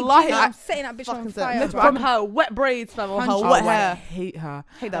one, I see wallahi, Ginny, I- I'm setting that bitch on Fucking fire, Let's bro. From her wet braids, fam, or her 100%. wet I hair. hate her.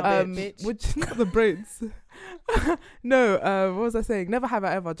 Hate that bitch. Which not the braids. No, what was I saying? Never have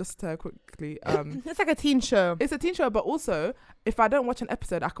I ever. Just quickly. It's like a teen show. It's a teen show, but also if I don't watch an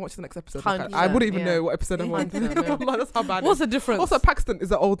episode, I can watch the next episode. Like, I 100%, wouldn't even yeah. know what episode I'm on. 100%, Like, that's how bad. What's it the difference? is. Also, Paxton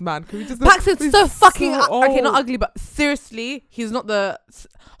is an old man. Can we just? Paxton's he's so fucking okay, not old. ugly, but seriously, he's not the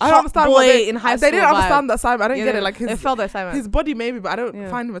I hot don't understand boy what they, in high They school didn't vibe. understand that Simon. I don't Yeah, get they- it. Like they his felt their Simon. his body maybe, but I don't Yeah.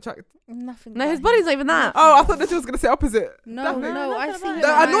 find him attractive. Nothing. No, his about body's him. not even that. Oh, I thought that she was gonna say opposite. No, no, I see him. The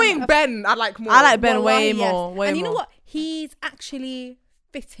and annoying I'm- Ben, I like more. I like Ben way Wallahi, yes. more. Way And you know more. what? He's actually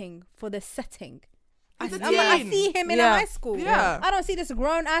fitting for the setting. He's a I'm like, I teen. see him in a Yeah. high school. Yeah. I don't see this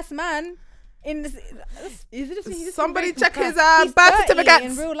grown ass man in this. Somebody check his He's birth 30 certificate.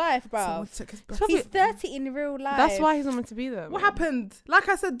 in real life, bro. Someone check his birth He's certificate. 30 in real life. That's why he's not meant to be there. What man. happened? Like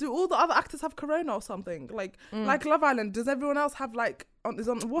I said, do all the other actors have corona or something? Like Love Island. Does everyone else have like what's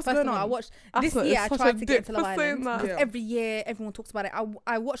First going of all, on? I watched That's this what- year. it's I such tried a to get into dick Love for saying Island that. because Yeah. every year everyone talks about it.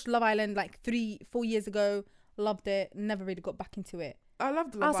 I watched Love Island like 3-4 years ago. Loved it. Never really got back into it. I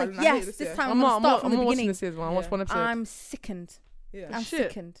loved I Love was like, Island. I hate yes, this this year. time I'm I'm not. gonna I'm start not. from I'm the watching beginning. this season. I watched one episode. I'm sickened. Yeah. I'm Shit.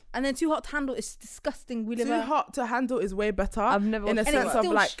 sickened. And then Too Hot to Handle is disgusting. We live Too a- Hot to Handle is way better. I've never in a watched And it's sense of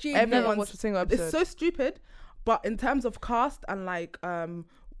still like stupid. I've never everyone's. watched a single episode. It's so stupid, but in terms of cast and like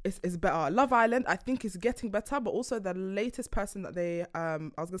it's better. Love Island, I think, is getting better, but also the latest person that they I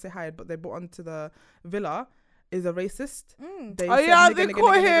was gonna say hired, but they brought onto the villa is a racist. They Oh said yeah, nigga, they nigga,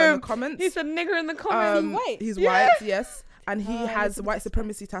 caught nigga, nigga in him. the comments. He's a nigger in the comments. He's white? He's Yeah. white, yes, and he Oh, has listen, white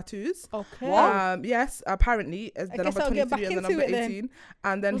supremacy tattoos. Okay. Yes, apparently as the guess number I'll get 23 and the back number into it then. 18,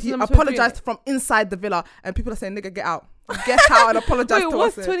 and then What's he the number 23? apologized from inside the villa, and people are saying, "Nigga, get out, get out," and apologize Wait, to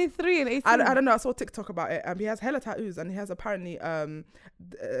what's us. 23 and 18? I don't know. I saw TikTok about it. He has hella tattoos, and he has apparently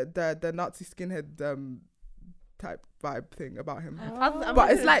the Nazi skinhead type vibe thing about him.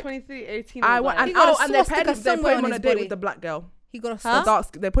 But it's like 23, 18. I was want like- and got a and they swastika put somewhere him on on a his date body. with the black girl. He got a Huh?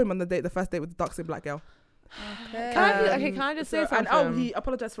 They put him on the first date with the dark skinned black girl. Okay. Can I just say something? And he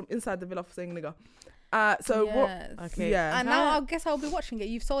apologized from inside the villa for saying nigga. So what? Yes. Okay. Yeah. And now I guess I'll be watching it.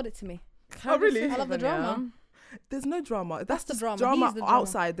 You've sold it to me. Oh, really? I love the drama. There's no drama. That's the just drama. drama He's the drama.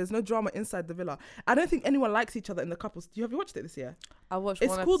 outside. There's no drama inside the villa. I don't think anyone likes each other in the couples. Have you watched it this year? I watched It's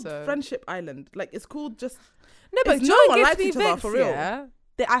one called episode. Friendship Island. Like it's called just. No, but It's no no one one likes gets me each other, vexed, for real. yeah?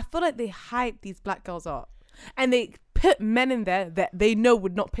 I feel like they hype these black girls up. And they put men in there that they know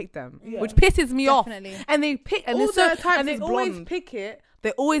would not pick them, Yeah. which pisses me Definitely. off. And they pick, and All they're their types and they is always blonde. pick it.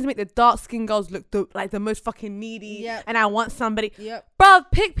 They always make the dark skinned girls look like the most fucking needy. Yep. And I want somebody, Yep.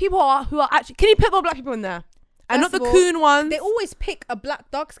 bruv. Pick people who are actually. Can you pick more black people in there? And not First the of all, coon ones. They always pick a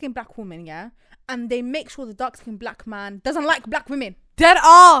dark-skinned black woman, yeah, and they make sure the dark-skinned black man doesn't like black women. Dead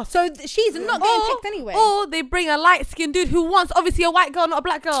ass. So she's not getting picked anyway. Or they bring a light skinned dude who wants obviously a white girl, not a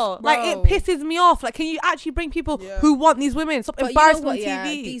black girl. Like it Bro. pisses me off. Like, can you actually bring people Yeah. who want these women? Stop But you know embarrassing what? on Yeah,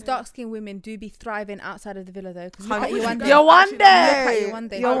 TV. these dark-skinned women do be thriving outside of the villa, though. Because look at 100%. you one day. You're one Actually, day. Look at you one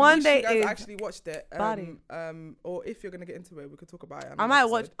day. You're I one wish day you guys is actually watched it. body. Or if you're gonna get into it, we could talk about it. I might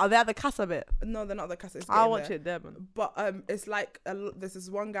watch. Are they at the casa bit? No, they're not the cast. I'll watch it there, man. But it's like there's this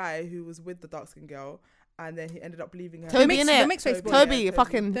one guy who was with the dark skinned girl, and then he ended up leaving her. Toby, mix- innit? the mixed race boy. Toby, Yeah,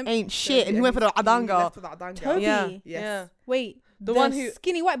 fucking Them- ain't shit, and Toby, he went for the he Adan girl. left for the Adan girl. Toby. Yeah, Yes. yeah. Wait, The one who-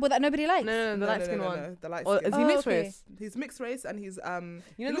 skinny white boy that nobody likes. No, the light skin one. No, the light Or skin. is he Oh, mixed okay. race? He's mixed race, and he's You know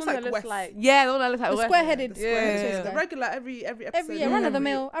he the looks one like that looks Wes. like the one that looks like The Wes. square-headed. The Yeah, square- yeah, the yeah. regular every episode. Yeah, run of the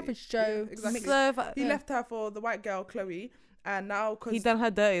mill, average Joe. exactly. So He Yeah. left her for the white girl Chloe, and now because he done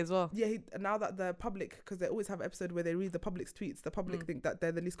her dirty as well. yeah, now that the public, because they always have an episode where they read the public's tweets, the public think that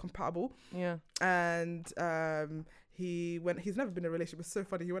they're the least compatible, Yeah. and he's never been in a relationship. It's so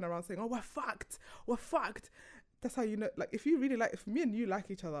funny. He went around saying, "Oh, we're fucked." That's how you know. Like, if you really like, if me and you like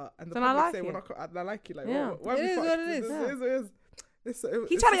each other, and the Then I public like say you. we're not, I like you. Like, Yeah. why are It we is fucked? what it is. It is. It's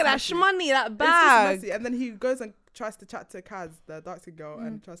He trying to get that messy. shmoney, that It's just bag. messy. And then he goes and tries to chat to Kaz, the dark skin girl, Mm.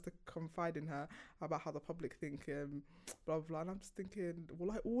 and tries to confide in her about how the public think, blah blah. And I'm just thinking, well,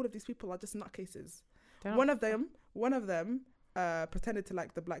 like all of these people are just nutcases. They're One not- of them pretended to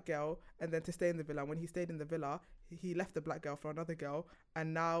like the black girl and then to stay in the villa. When he stayed in the villa, he left the black girl for another girl,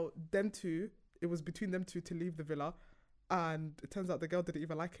 and now them two, it was between them two to leave the villa, and it turns out the girl didn't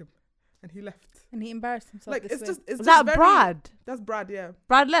even like him, and he left. And he embarrassed himself. Like this it's way. just, it's Was just that very, Brad? That's Brad, yeah.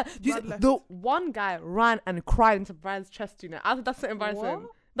 Brad left. Brad left. The one guy ran and cried into Brad's chest, you know. I think that's so embarrassing. What?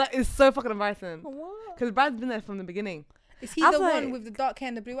 That is so fucking embarrassing. What? Because Brad's been there from the beginning. Is he I the was one like- with the dark hair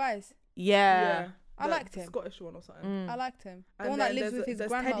and the blue eyes? Yeah. I The liked him. Scottish one or something. Mm. I liked him. The And one that then lives with his there's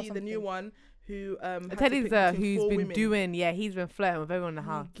grandma or Teddy, the new something. one, who had to Teddy's pick between who's 4 been women. doing, he's been flirting with everyone in the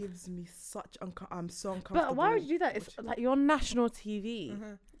house. He gives me such I'm so uncomfortable. But why would you do that? It's watching like you're on national TV.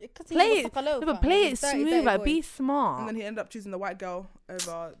 Mhm. Play it, no, but play it smooth, like be smart. And then he ended up choosing the white girl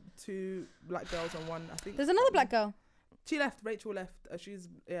over 2 black girls and 1, I think. There's another black girl. She left. Rachel left. She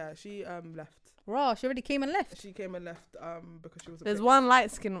left. Raw, she already came and left. She came and left because she was. There's one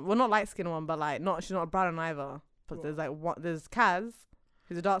light skin, well not light skin one, but like she's not brown either. But What? there's like there's Kaz,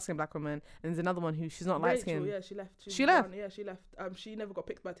 who's a dark skinned black woman, and there's another one who she's not light Rachel, skinned. yeah, she left. She left? Yeah, she left. She never got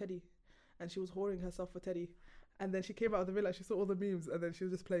picked by Teddy, and she was whoring herself for Teddy. And then she came out of the villa. She saw all the memes, and then she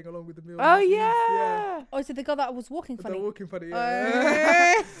was just playing along with the memes. Oh Yeah. yeah. Oh, is it the girl that was walking They're funny? walking funny. Oh.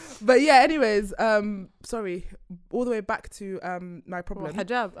 Yeah. But yeah, anyways, sorry. All the way back to my problem.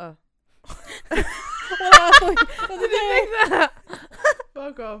 Hijab. Oh.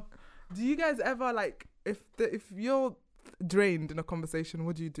 Fuck off. Do you guys ever like if you're drained in a conversation,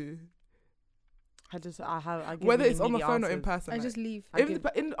 what do you do? I give Whether really it's on the meaty phone or in answers. person. I like, just leave. I give-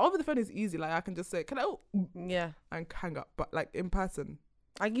 over the phone is easy. Like I can just say, "Can I?" Yeah. And hang up. But like in person,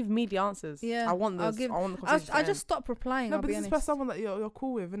 I give meaty answers. Yeah, I want I'll this. give- I want the conversation. I just stop replying. no, I'll but be this is honest. for someone that you're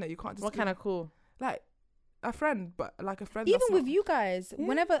cool with, isn't it? You can't just What kind of cool? like a friend, but like a friend. Even that's with not, you guys, Yeah,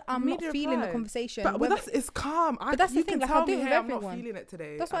 whenever I'm not immediate feeling the reply. conversation, But with whether- us, it's calm. But that's the you thing, can like, I'll tell do me, it with hey, I'm not everyone. feeling it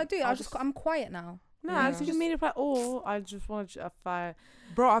today. that's what I do. I'll I'm quiet now. No, Yeah. I just mean reply. Or I just want to if I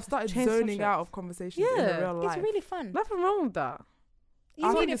Bro, I've started Change zoning subject. out of conversations in Yeah, real life. It's really fun. nothing wrong with that. You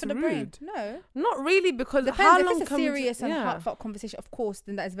I need think it it's for the brain. rude. No, Not really because depends. how If long it's a can we serious do- and yeah. heartfelt conversation, of course,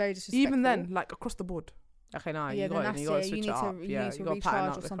 then that is very disrespectful. Even then, like across the board. Okay, no, yeah, you then got that's you got to it. You switch need it up. to, you Yeah, need to you got to pattern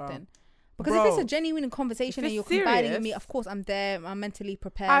recharge up or the car. something. Because if it's Bro, a genuine conversation if and you're it's confiding in me, serious- of course I'm there. I'm mentally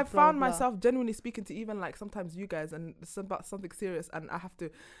prepared. I blah, found blah. myself genuinely speaking to even like sometimes you guys and it's about something serious, and I have to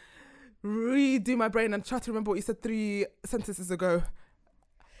redo my brain and try to remember what you said 3 sentences ago.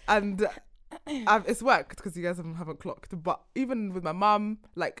 And it's worked because you guys haven't clocked. But even with my mum,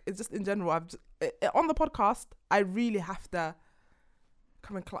 like it's just in general, on the podcast, I really have to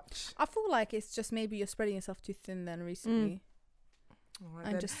come and clutch. I feel like it's just maybe you're spreading yourself too thin then recently, Alright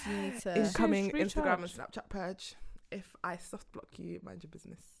and then. just you need to. Incoming Recharge. Instagram and Snapchat purge. If I soft block you, mind your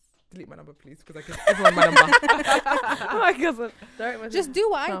business. Delete my number, please, because I give everyone my number. Oh my god! Just do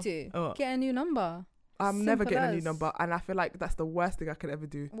what I No. do. Oh. Get a new number. I'm never Simple getting a new as. number, and I feel like that's the worst thing I could ever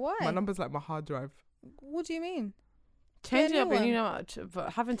do. Why? My number's like my hard drive. What do you mean? Changing Get a up new and you one. know,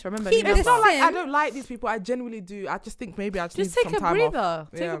 but having to remember. Keep new this It's not number. like I Sim. don't like these people. I genuinely do. I just think maybe I just Just need take some a time off. breather.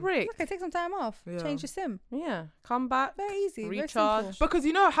 Take Yeah. a break. Okay, take some time off. Yeah. Change your sim. Yeah, come back. Very easy. Very Recharge. simple. Because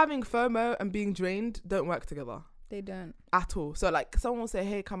you know, having FOMO and being drained don't work together They don't. at all. So like, someone will say,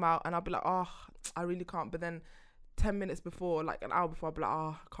 "Hey, come out," and I'll be like, "Oh, I really can't." But then, 10 minutes before, like an hour before, I'll be like,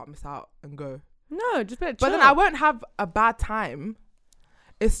 "Oh, I can't miss out," and go. No, just be like, But then chill. I won't have a bad time.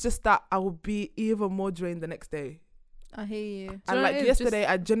 It's just that I will be even more drained the next day. I hear you. Do you know And what like it is? yesterday,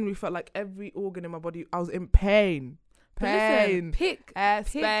 I genuinely felt like every organ in my body, I was in pain. But listen, Pain. pick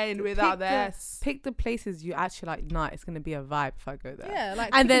Spain without the- this. pick the places you actually like. Nah, it's gonna be a vibe if I go there. Yeah, like.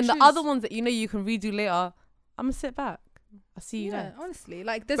 And pick then the choose. other ones that you know you can redo later, I'm gonna sit back. I'll see you Yeah, there. honestly,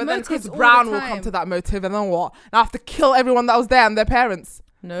 like there's But then motives Chris all Brown the will time. come to that motive, and then what? Now I have to kill everyone that was there and their parents.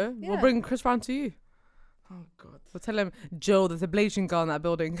 No, we'll Yeah. bring Chris Brown to you. Oh God. We'll tell him, Joe, there's a blazing girl in that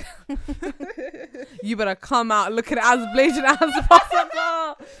building. You better come out looking as blazing as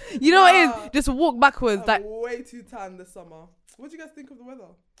possible. You know what it is? Just walk backwards. Like, way too tan this summer. What do you guys think of the weather?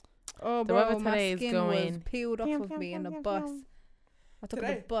 Oh, The bro, weather my today is skin going- was peeled off of me in the bus. I took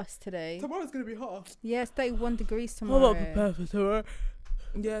Today? the bus today. Tomorrow's gonna be hotter. Yeah, it's 31 degrees tomorrow. for tomorrow.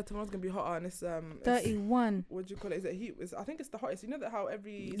 Yeah, tomorrow's gonna be hotter, and it's 31. what do you call it? Is it heat? I think it's the hottest. You know that how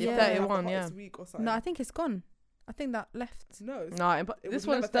every It's summer they have 31, the yeah. hottest week or something. No, I think it's gone. I think that left. No, it's No, It this was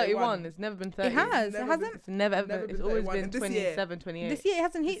one's never 31. 31. It's never been 30. It has. It never hasn't. It's never ever. Never It's been always 31. been And this year- 27, 28. This year it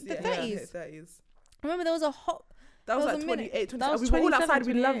hasn't This hit the year, yeah, 30s. hit 30s. Remember there was a hot That was That like was a minute. 28, 27. That was We were all 27, outside.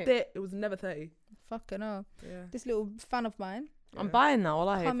 We loved 28. it. It was never 30. fucking hell. Yeah. This little fan of mine I'm Yeah. buying now.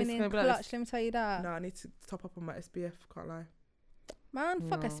 Wallahi. If coming it's in gonna be like clutch. this- Let me tell you that. No, I need to top up on my SPF. Can't lie. Man,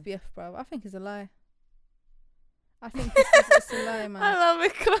 fuck No. SPF, bro. I think it's a lie. I think it's a lie, I man. love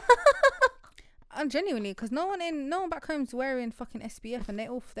it. genuinely, because no one back home's wearing fucking SPF, and they're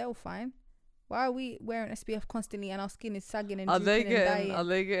all fine. Why are we wearing SPF constantly and our skin is sagging and drooping and dying? Are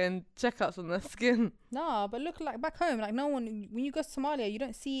they getting checkups on their skin? No, but look, like back home, like no one. When you go to Somalia, you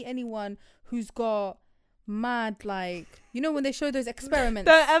don't see anyone who's got mad, like, you know when they show those experiments.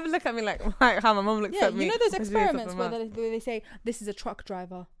 Don't ever look at me like how my mum looks at me. You know those when she's doing experiments something where mad. they say this is a truck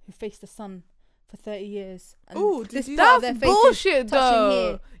driver who faced the sun for 30 years. And Ooh, this did you- part of That's their face is bullshit, touching though.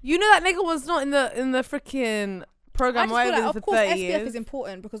 here. You know that nigga was not in the freaking I program just feel like, for of course, 30 SPF years. is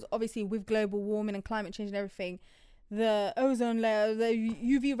important because obviously with global warming and climate change and everything, the ozone layer, the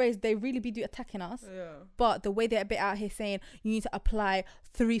UV rays, they really be attacking us. Yeah. But the way they're a bit out here saying you need to apply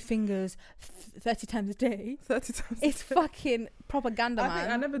 3 fingers 30 times a day, 30 times. it's fucking propaganda, I think I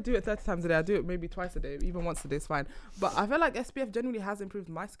man. never do it 30 times a day. I do it maybe twice a day. Even once a day is fine. But I feel like SPF genuinely has improved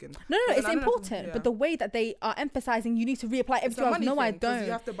my skin. No, But it's then I don't know if- important. yeah. But the way that they are emphasizing you need to reapply every It's 2 a hours. money No, I thing, 'cause don't.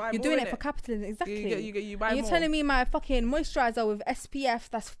 You have to buy You're more, doing it innit? for capitalism. Exactly. You buy And you're more. telling me my fucking moisturizer with SPF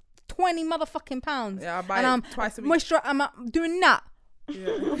that's 20 motherfucking pounds. Yeah, I buy And it I'm twice a week. I'm doing that. Yeah.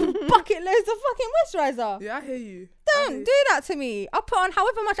 Bucket loads of fucking moisturizer. Yeah, I hear you. Don't do that to me. I'll put on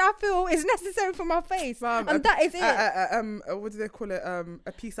however much I feel is necessary for my face. And that is it. What do they call it?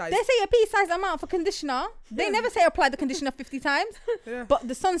 A pea size. They say a pea-sized amount for conditioner. They Yeah. never say apply the conditioner 50 times. Yeah. But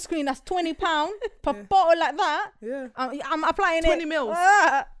the sunscreen, that's £20 per Yeah. bottle like that. Yeah. I'm applying 20 it. mils.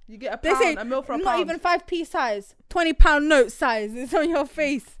 Ah. You get a They pound, say a mil for a not pound. even 5p size. £20 note size. It's on your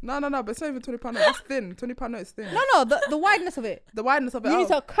face. No, but it's not even £20 note. It's thin. £20 note is thin. No, the wideness of it. The wideness of it. You need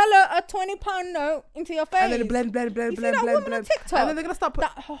to colour a £20 note into your face. and then blend. You see that woman on TikTok? And then they're gonna start putting.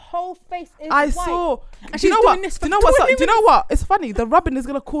 That her whole face is I white. saw. And Do she's you know doing what? this Do for you know what? 20 Do you know what? It's funny. The rubbing is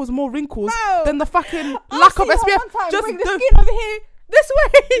gonna cause more wrinkles Bro, than the fucking I lack of see her SPF. one time Just bring the don't- skin over here this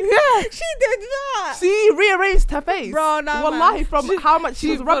way. Yeah. She did that. She rearranged her face. Bro, nah, Wallahi, man. from how much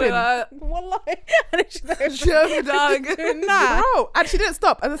she was rubbing. Wallahi. And then she's like, Show dog. nah. Bro, and she didn't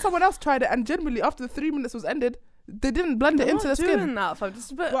stop. And then someone else tried it, and generally after the 3 minutes was ended, they didn't blend it into the doing skin. that, fam.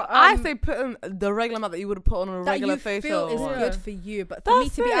 Just put, Well, I say put in the regular amount that you would have put on a That regular you facial. feel is one. good for you, but for me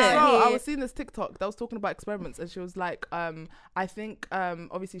That's to be it. out Bro, here, I was seeing this TikTok that was talking about experiments, and she was like, I think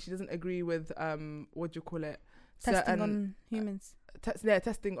obviously she doesn't agree with what do you call it? testing on humans.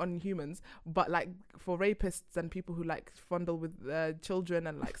 Testing on humans, but like for rapists and people who like fondle with children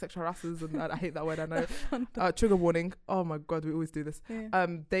and like sexual harassers, and I hate that word, I know. Trigger warning. Oh my god, we always do this. Yeah.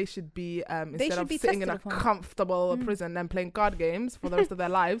 They should be instead should of be sitting in a tested upon. comfortable prison and playing card games for the rest of their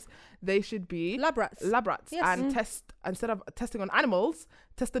lives, they should be Lab rats. lab rats Yes. and test, instead of testing on animals,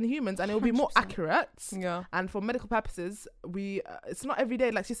 test on humans, and it will be more 100%. accurate. Yeah. And for medical purposes, we it's not every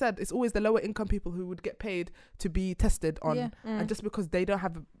day, like she said, it's always the lower income people who would get paid to be tested on. Yeah. And just because they don't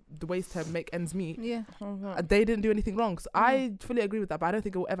have the ways to make ends meet, Yeah. they didn't do anything wrong. So I fully agree with that, but I don't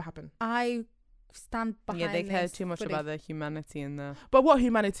think it will ever happen. I stand behind Yeah, they care this too much fully. about the humanity in there. But what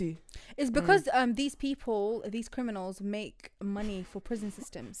humanity? It's because these people, these criminals, make money for prison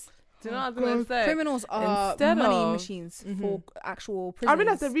systems. Do you know what I was going to say? Criminals are Instead money of- machines Mhm. for actual prisons. I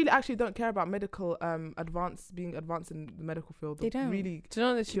realize they really actually don't care about medical being advanced in the medical field. They don't. really. Do you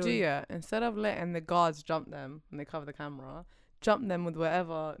know what they should do? Curing. Yeah, instead of letting the guards jump them when they cover the camera, jump them with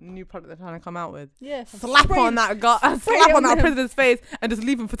whatever new product they're trying to come out with. Yeah. Slap Spray- on that guard, spray slap on on that them. prisoner's face, and just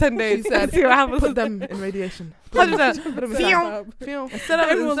leave him for 10 days. She said, see what happens. put them in radiation. 100%. Put them Feel. Feel. Instead of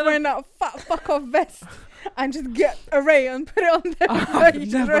Everyone's wearing that fat fuck off vest and just get a ray and put it on them. I'll You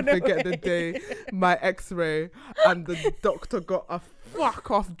just never run forget the away. day my X-ray and the doctor got a fuck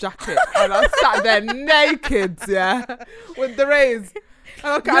off jacket and I sat there naked, yeah, with the rays.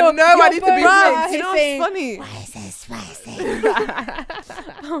 And okay, I Your- know I your need to be bones close. are Do you know saying, what's funny? Why is this? Why is this?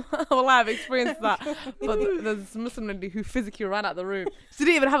 Well, I've experienced that. But there's this Muslim lady who physically ran out the room. She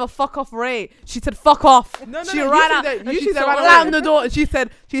didn't even have a fuck off ray. She said fuck off. No, She no, ran usually out. they- and usually she they run slammed away. the door and she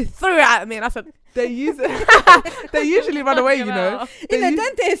threw it at me and I said, They use they usually run away, you know. In They the use-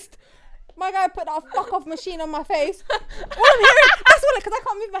 dentist, my guy put that fuck off machine on my face. All I'm hearing, that's all, because I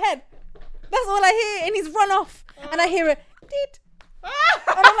can't move my head. That's all I hear, and he's run off, and I hear it. Deet.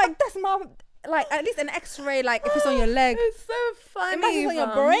 And I'm like, that's my, like, at least an X-ray, like if it's on your leg. it's so funny. Imagine it's on your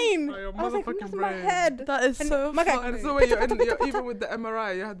fam. brain. Oh, your I was like, motherfucking that's my brain. head. That is And so my guy- funny. And so when you're even with the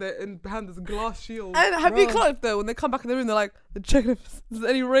MRI, you had the in behind this glass shield. And have you Bro. clocked though when they come back in the room? They're like, they're checking if there's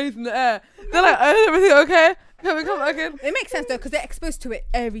any rays in the air. They're like, oh, everything okay? Can we come back in? It makes sense though, because they're exposed to it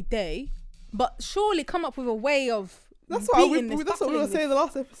every day. But surely come up with a way of That's what beating this, that's what we were battling saying in the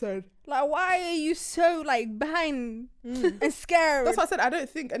last episode. this. Like, why are you so like behind and scared? That's why I said I don't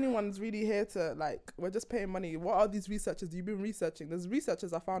think anyone's really here to like. We're just paying money. What are these researchers? You've been researching. There's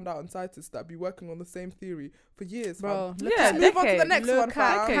researchers I found out and scientists that be working on the same theory for years, Bro, fam. look Yeah, at Let's move on to the decades. next one, look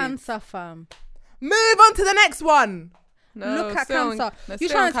at fam. cancer, fam. Move on to the next one. No, Look at still on- cancer. no, You're still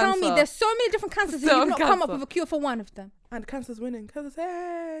trying on to tell me cancer. there's so many different cancers and Still you've on not come up cancer. with a cure for one of them. And cancer's winning. Cancer's,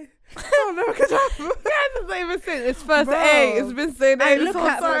 hey. Oh, no, good job. It's not even saying it's first Bro. A. It's been saying A. And this look whole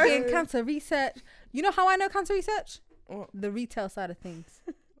at time. fucking cancer research. You know how I know cancer research? What? The retail side of things.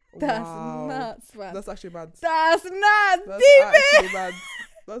 That's Wow. nuts, man. That's actually mad. That's nuts, That's DB. actually mad.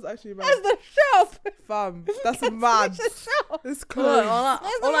 That's actually mad. That's the shop. Fam, that's mad. It's the shop. It's Look, close.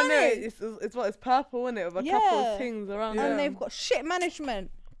 Where's the all I know money? is what it's purple, isn't it? With a couple Yeah. of things around Yeah. it. And they've got shit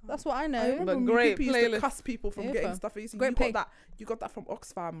management. That's what I know. I remember But when great people used to playlist. cuss people from Yeah, getting fam. stuff. You Great pay. got that from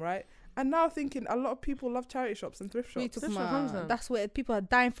Oxfam, right? And now thinking a lot of people love charity shops and thrift What are you shops. talking That's about? 100%. That's where people are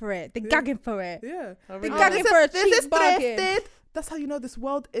dying for it. They're Yeah. gagging for it. Yeah. I They're really gagging like- for a This cheap is bargain. thrifted. That's how you know this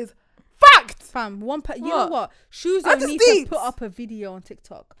world is fucked. Fam, you know What? what? Shoes I don't just need deep. to put up a video on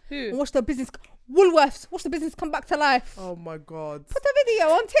TikTok and Who? watch the business. Woolworths, watch the business come back to life. Oh my god. Put a video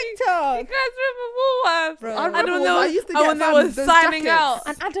on You TikTok. guys remember Woolworths? Bro. I remember don't Woolworths. know. I used to when get, they fam, were those signing jackets.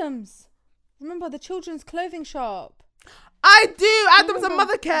 out. And Adams. Remember the children's clothing shop? I do. Adams and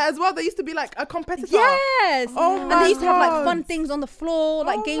Mother Care as well. They used to be like a competitor. Yes. Oh and my they used to have like God. fun things on the floor,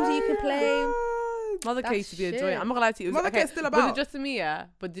 like Oh games that you can my play. God. Mother Care That's used to be a shit. joint. I'm not gonna lie to you. It was, Mother okay, Care's still was about. it just to me? Yeah.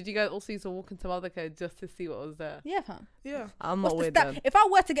 But did you guys also used to walk into Mother Care just to see what was there? Yeah, fam. Yeah. I'm What's not the with style? them. If I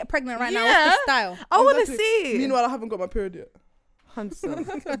were to get pregnant right now, what's Yeah. the style? I want to Exactly. see. Meanwhile, I haven't got my period yet.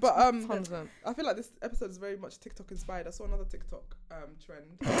 100%. But 100%. I feel like this episode is very much TikTok inspired. I saw another TikTok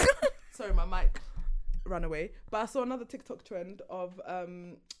trend. Sorry, my mic ran away. But I saw another TikTok trend of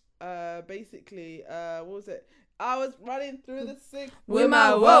basically what was it? I was running through the six With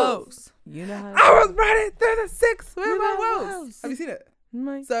my woes. You know how. I was running through the six with With my my woes. woes. Have you seen it?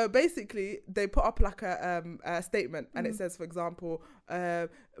 My- So basically, they put up like a statement, and it says, for example,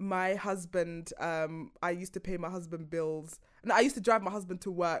 my husband. I used to pay my husband bills. No, I used to drive my husband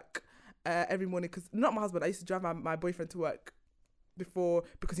to work every morning because not my husband. I used to drive my boyfriend to work before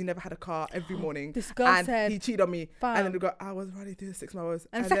because he never had a car every morning. This girl And said, he cheated on me, Fam. and then they go, I was running through the 6 miles.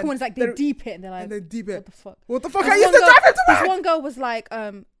 and the second one is like they deep it and they're like, and then deep what it. the fuck? What the fuck? This I used one to girl- drive him to This work. one girl was like,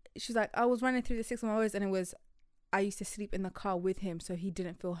 she's like, I was running through the 6 hours and it was, I used to sleep in the car with him so he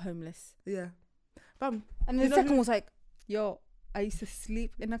didn't feel homeless. Yeah, fam. And You then the know second who- was like, yo, I used to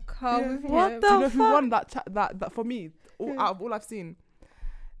sleep in a car Yeah. with What him. the Do you know who fuck? won that for me? Out of all I've seen,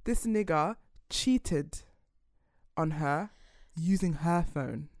 this nigga cheated on her using her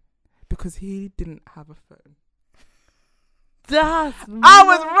phone because he didn't have a phone. That's. I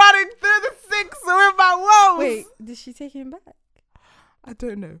was running through the 6 with my woes. Wait, did she take him back? I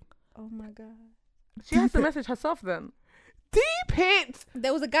don't know. Oh my God. She has to Deep it. message herself then. Deep it.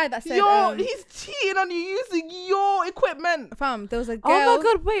 There was a guy that said, He's cheating on you using your equipment. fam, there was a girl. Oh my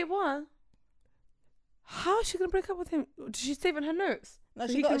God! Wait, what? How is she gonna break up with him? Did she save in her notes? No,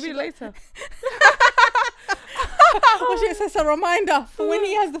 So she he got- can she read got- later. Oh shit, it says a reminder for when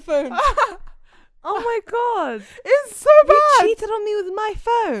he has the phone. Oh my God! It's so You bad. cheated on me with my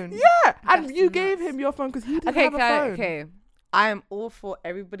phone. Yeah, and That's you gave nuts. him your phone because he didn't Okay, have a phone. okay. I am all for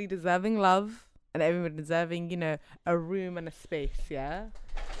everybody deserving love and everybody deserving, a room and a space. Yeah,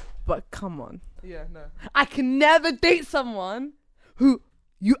 but come on, Yeah, no. I can never date someone who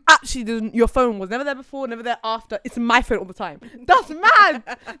you actually didn't. Your phone was never there before, never there after. It's my phone all the time. That's mad.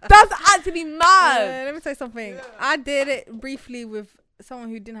 That's actually mad. Let me tell you something. I did it briefly with someone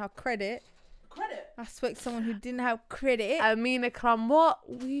who didn't have credit. Credit. I spoke to someone who didn't have credit. I mean, what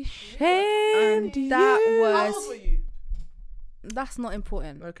we And shamed that you. was- How old were you? That's not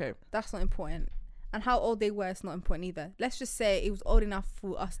important. Okay. That's not important. And how old they were is not important either. Let's just say it was old enough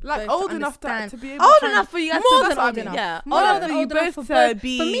for us Like both old to enough understand. to be able Old to enough for you guys More to than old enough. Yeah, More old than enough old for you enough both for to both.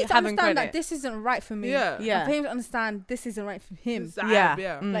 be For me to having understand credit. that this isn't right for me. Yeah. Yeah. And for him to understand this isn't right for him. Yeah.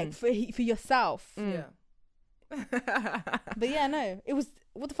 Yeah. Like for yourself. Mm. Yeah. But yeah, no. It was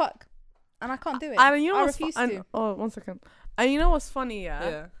what the fuck? And I can't do it. And you know I what's refuse fu- to. and, oh, 1 second. And you know what's funny? Yeah.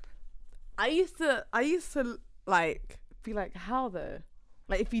 Yeah. I used to like be like, how though?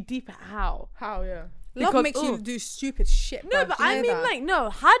 Like if you deep it, how? How? Yeah. Love Because- makes you ooh. do stupid shit. No, bruv. but Do you I know mean, that? like, no.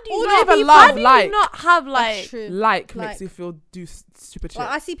 How do you All not the even people- how do you like- not have That's like? true. Like Like- makes you feel stupid shit. Like,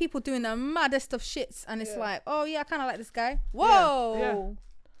 I see people doing the maddest of shits, and it's Yeah. like, oh yeah, I kind of like this guy. Whoa, Yeah.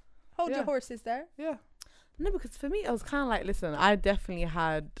 hold Yeah. your horses there. Yeah. No, because for me, it was kind of like, listen, I definitely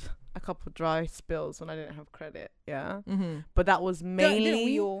had a couple dry spills when I didn't have credit. Yeah, Mm-hmm. but that was Didn't mainly.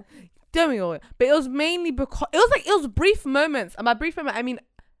 we all? Don't we all? But it was mainly because it was brief moments, and by brief moment I mean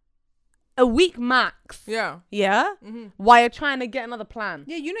a week max. Yeah. Yeah. Mm-hmm. While you're trying to get another plan.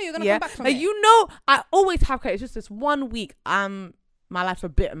 Yeah, you know you're gonna Yeah. come back from Like it. you know, I always have credit. It's just this 1 week. My life's a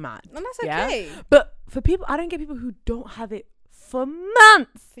bit mad. and that's Yeah. okay. But for people, I don't get people who don't have it for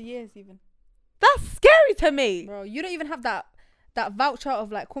months. For years even. That's scary to me. Bro, you don't even have that voucher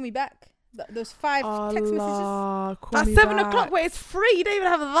of like call me back. Those 5 text messages. That's 7 o'clock where it's free. You don't even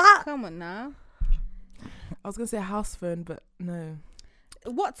have that. Come on now. I was gonna say a house phone, but no.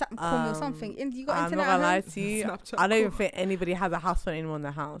 WhatsApp call me or something. You got I'm internet not gonna at lie home? to you. Snapchat I don't even call. think anybody has a house phone anymore in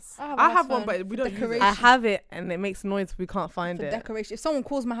their house. I have one, but we don't use it. decoration. I have it and it makes noise. We can't find For it. decoration. If someone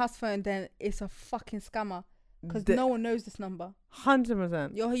calls my house phone, then it's a fucking scammer because no one knows this number.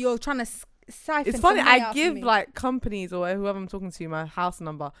 100%. You're trying to siphon. It's funny. some money I out give from me. like companies or whoever I'm talking to my house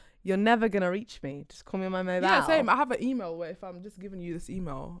number. You're never gonna reach me. Just call me on my mobile. Yeah, same. I have an email where if I'm just giving you this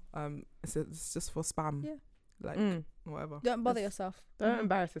email, it's just for spam. Yeah. Like whatever. Don't bother It's yourself. Don't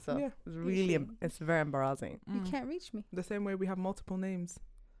embarrass yourself. Yeah. It's really, it's very embarrassing. You can't reach me. The same way we have multiple names.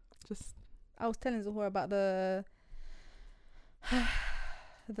 Just I was telling Zahora about the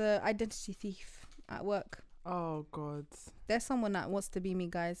identity thief at work. oh god. There's someone that wants to be me,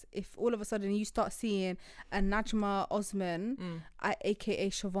 guys. If all of a sudden you start seeing a Najma Osman, aka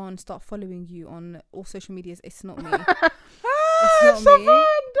Siobhan, start following you on all social medias, it's not me. It's not me.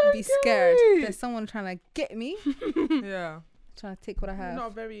 Be scared. There's someone trying to get me, Yeah. trying to take what I have.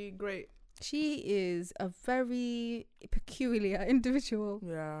 Not very great. She is a very peculiar individual.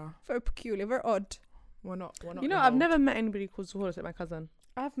 Yeah. Very peculiar, very odd. We're not. You know, I've never met anybody called Zuhura except my cousin.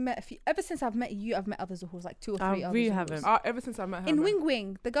 I've met a few. Ever since I've met you, I've met other Zuhurs, like 2 or 3 I other really Zuhurs. haven't. Ever since I met her. In man. Wing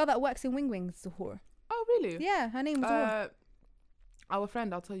Wing, the girl that works in Wing Wing, Zuhur. Oh really? Yeah, her name was Zuhur. Our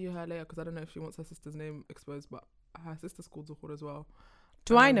friend, I'll tell you her later because I don't know if she wants her sister's name exposed, but her sister's called Zuhur as well.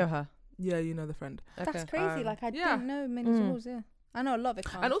 Do I know her? Yeah, you know the friend. That's crazy. Like I yeah. didn't know many Zuhurs. Yeah, I know a lot of it.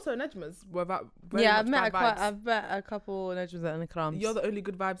 And also Nejma's were very Yeah, much bad vibes. I've met a couple Nejmas and Ikrams. You're the only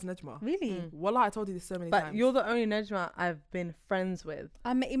good vibes Nejma. Really? Wallah, I told you this so many But times. you're the only Nejma I've been friends with.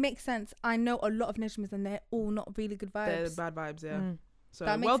 It makes sense. I know a lot of Nejmas and they're all not really good They're vibes. bad vibes, yeah. So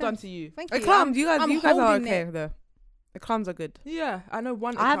That makes well done sense. to you. Thank you. Ikrams, you guys I'm are holding okay it. though. Ikrams are good. Yeah, I know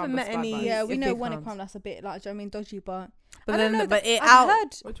one. I haven't Ikram met that's bad any- vibes. Yeah, we If know they one can't. Ikram that's a bit like, do you know what I mean, dodgy, but But I don't then, know. but it I've out.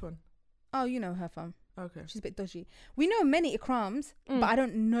 heard. Which one? Oh, you know her fam. Okay. She's a bit dodgy. We know many Ikrams, but I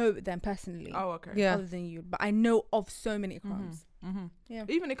don't know them personally. Oh, okay. Yeah. Other than you, but I know of so many Ikrams. Mm-hmm. Yeah.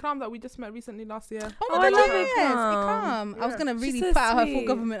 Even Ikram that we just met recently last year. Oh Oh, my I god, love yes, Ikram. Ikram. I was Yeah. gonna She's really so put out her full sweet.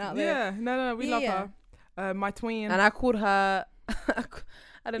 government out there. Yeah, no, we love Yeah. her. My twin. And I called her.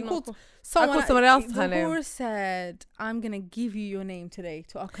 I don't You know. called Someone somebody else her name. Zahur said, "I'm gonna give you your name today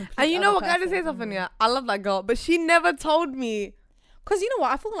to our complete." And you know other what? Can I just say person." something? Yeah, I love that girl, but she never told me. Because you know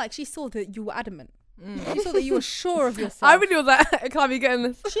what? I feel like she saw that you were adamant. She saw that you were sure of yourself. I really was like, Ikram, you getting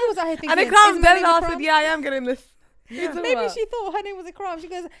this? She was out here thinking, And "Is Ikram my then name answered, Ikram?" yeah, I am getting this. Maybe she thought her name was Ikram. She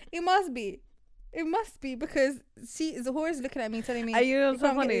goes, "It must be. It must be because Zahur is looking at me, telling me." And you know what's so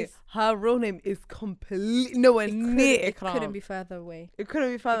 "Ikram, get funny? this." Her real name is completely nowhere near It Ikram. couldn't be further away. It couldn't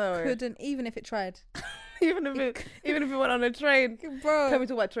be further away. Couldn't, even if it tried. even if it went on a train. Bro. Can we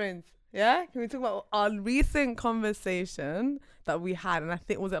talk about trains? Yeah? Can we talk about our recent conversation that we had? And I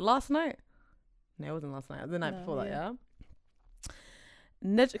think, was it last night? No, it wasn't last night. It was the night No, before yeah.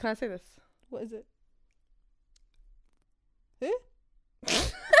 that, yeah? Can I say this? What is it?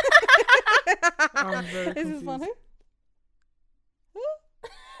 I'm very Is this confused. funny?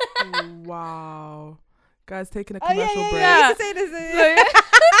 Wow. Guys, taking a Oh yeah, commercial yeah, break. yeah. Yeah. You can say this. So, yeah.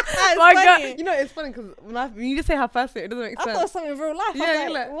 That's My funny. God, you know it's funny because when you just say her first name, it doesn't make I thought it sense. was something in real life. Yeah, I you're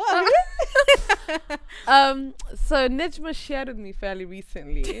was like, like, what? So Nejma shared with me fairly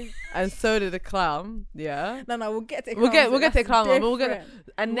recently, and so did Ikram. Yeah, No, we'll get to We'll get Ikram, to that's Ikram, but we'll get- different.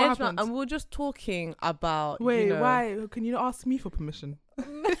 and What Nejma, happened? and we were just talking about. Wait, you know, why? Can you not ask me for permission?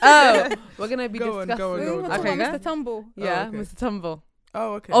 Oh, we're gonna be Go on, discussing. go on, We go were on. talking Okay, about yeah? Mr. Tumble. Yeah, okay. Mr. Tumble.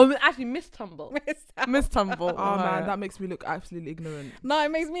 Oh, okay. Oh, actually, Miss Tumble. Mr. Miss Tumble. Oh man, that makes me look absolutely ignorant. No,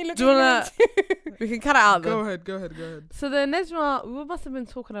 it makes me look. Do you wanna? ignorant. We can cut it out Go then. ahead. So the Nejma, we must have been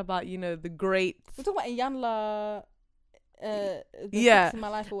talking about, you know, the great. We're talking about Iyanla. The Yeah. Fix in my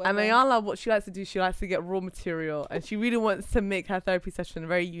life or And whatever. Ayala, what she likes to do, she likes to get raw material, and she really wants to make her therapy session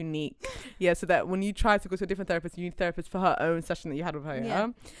very unique. Yeah, so that when you try to go to a different therapist, you need a therapist for her own session that you had with her. Yeah. Yeah.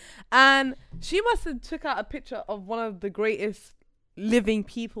 And she must have took out a picture of one of the greatest living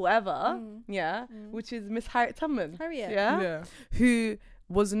people ever. Yeah, which is Miss Harriet Tubman. Harriet. Yeah, who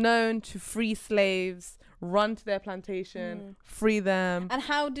was known to free slaves, run to their plantation, free them. And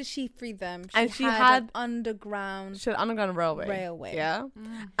how did she free them? And she an had- underground She had an underground railway. railway. Yeah,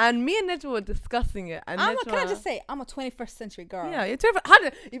 and me and Nejma were discussing it. And Can I Nejma- just say, I'm a 21st century girl. Yeah, you're terrified. How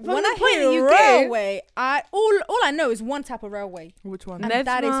did, from When the I point hear that you gave, railway, all I know is one type of railway, Which one? and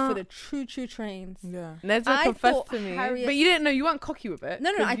that is Nejma- for the true trains. Yeah. Nejma I confessed thought to me, Harriet- but you didn't know. You weren't cocky with it.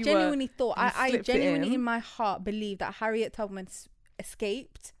 No, 'cause I you genuinely thought, you I slipped it genuinely in. in my heart believe that Harriet Tubman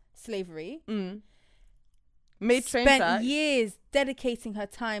escaped slavery, Made train spent tracks. years dedicating her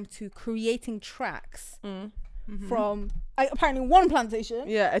time to creating tracks Mm-hmm. from apparently one plantation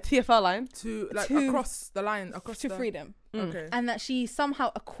Yeah, a TFL line. To like to- across the line, across to the freedom, Okay. and that she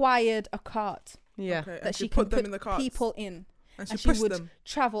somehow acquired a cart Yeah. Okay. that And she put could them put in the carts. people in, and she and she pushed would them.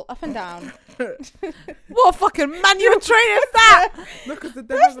 travel up and down. What a fucking manual train is that? No, because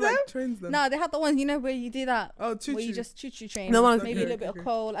they have like trains them. No, they had the ones, you know, where you do that. Oh, choo Where you choo. just choo-choo train. The ones- maybe a Okay, little bit okay. of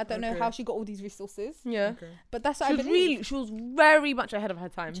coal. I don't know Okay. how she got all these resources, Yeah. Okay. but that's what She I was believe. she was very much ahead of her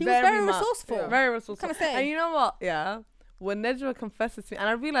time. She was very much. resourceful. Yeah. Very resourceful. Kinda say. And you know what? Yeah. When Nedra confesses to me, and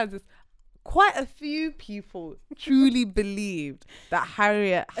I realized this, quite a few people truly believed that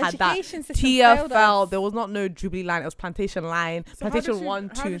Harriet had that Education system failed TFL. us. There was not no Jubilee line. It was Plantation line. So how Plantation did she- 1,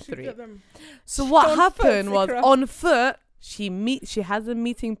 how 2, did and she 3. get them? So what On happened foot, was Sikra. on foot. She has a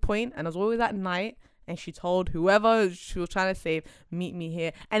meeting point, and it was always at night. And she told whoever she was trying to save, meet me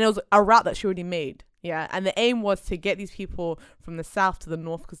here. And it was a route that she already made. Yeah, and the aim was to get these people from the south to the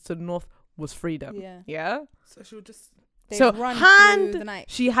north, because to the north was freedom. Yeah. Yeah. So she would just. They'd So run hand- through the night.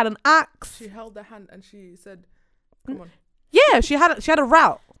 She had an axe. She held the hand and she said, "Come on." Yeah, she had a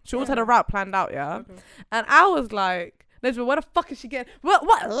route. She always had a Yeah. route planned out. Yeah. Okay. And I was like, Nesma, where the fuck is she getting? What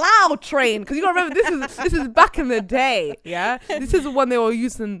loud train? Because you gotta remember, this is back in the day. Yeah, this is when they were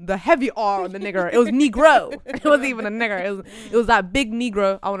using the heavy R on the nigger. It was Negro. It wasn't even a nigger. It was that big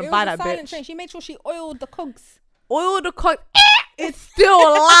Negro. I want It to buy was a that silent bitch. train. She made sure she oiled the cogs. Oil the cock. It's still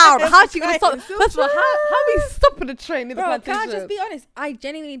loud. How's she gonna stop? It's still First of all, how we stopping the train in the Bro, can plantation? I just be honest? I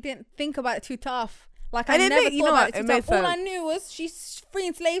genuinely didn't think about it too tough. Like, I And it never made- you thought know about what, it it too made tough. All I sense. knew was she's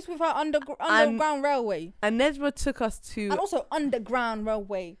freeing slaves with her underground railway. And Nesma took us to. And also underground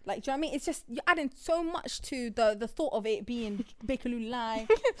railway. Like, do you know what I mean? It's just, you're adding so much to the thought of it being Bakerloo line.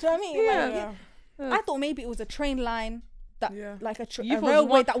 Do you know what I mean? Yeah. Like, I thought maybe it was a train line. That, Yeah. like a You thought it was railway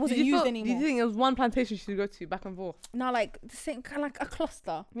one- that wasn't did you used thought- anymore. Do you think it was one plantation she should go to back and forth? No, like the same kind of like a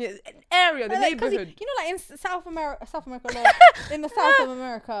cluster. Yeah, an area, the Like, 'cause neighborhood. you know, like in South America, in the South of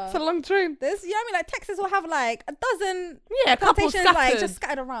America, It's a long train. there's, you know what I mean? Like Texas will have like a dozen Yeah, a couple plantations scattered. like just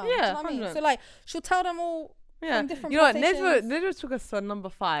scattered around. Yeah, Do you know what I mean? 100. So like she'll tell them all. Yeah, from different you know what? plantations. Nedra took us to number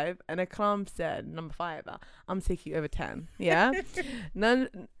 5, and Akram said, "Number 5, I'm taking you over 10." Yeah.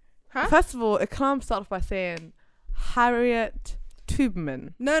 None. Huh? First of all, Akram started off by saying Harriet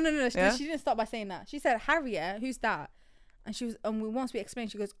Tubman. No. Yeah? She didn't start by saying that. She said, "Harriet, who's that?" And she was, and once we explained,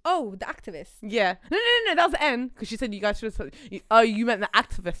 she goes, "Oh, the activist." Yeah. No. That was the end, because she said you guys should have said. You meant the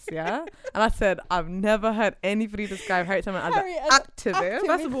activist, yeah. And I said I've never heard anybody describe Harriet Tubman as Harriet an as activist.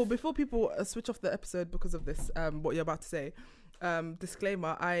 First of all, before people switch off the episode because of this, what you're about to say,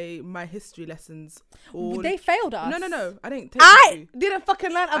 disclaimer: my history lessons. All They failed us. No. I didn't take I history. didn't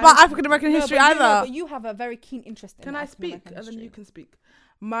fucking learn about African American history but either. but you have a very keen interest in Can I African speak? American And then history. you can speak.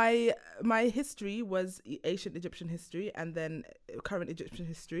 My history was ancient Egyptian history, and then current Egyptian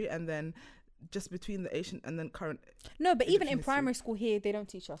history, and then just between the ancient and then current. No, but even in Egyptian history. primary school here, they don't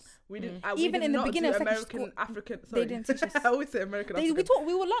teach us. We didn't- Even in the beginning of secondary American school, African. they Sorry. didn't teach us. I always say American. We African.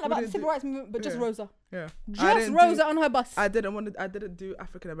 will learn about the didn't civil do- rights movement, but just yeah. Rosa. Yeah. I Just didn't Rosa on her bus. I didn't do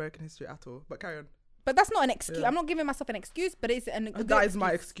African American history at all. But carry on. But that's not an excuse. Yeah. I'm not giving myself an excuse, but it's a good That is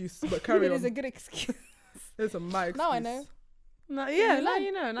my excuse. But carry It is on. a good excuse. It's my excuse. Now I know. No, Yeah, now learn.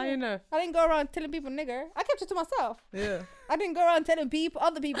 you know. Now you know. I didn't go around telling people nigger. I kept it to myself. Yeah. I didn't go around telling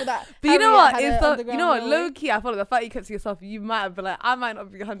other people that. But you know Harriet what? had It's a you underground know what? railway. Low key, I feel like the fact you kept to yourself, you might have been like, I might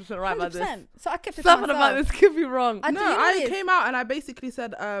not be 100% right about this. 100%. So I kept it Something to myself. about this could be wrong. I No, do, you know I what it is? came out and I basically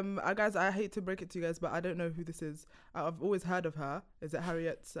said, guys, I hate to break it to you guys, but I don't know who this is. I've always heard of her. Is it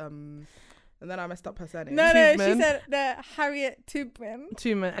Harriet's? And then I messed up her surname. No, she Tubman. said the Harriet Tubman.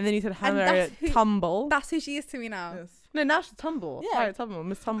 Tubman, and then you said And Harriet that's who- Tumble. That's who she is to me now. Yes. No, now she's Tumble. Yeah. Harriet Tumble,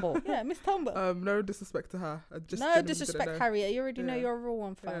 Miss Tumble. Yeah, Miss Tumble. No disrespect to her. I just No genuinely disrespect, didn't know. Harriet. You already know Yeah. you're a real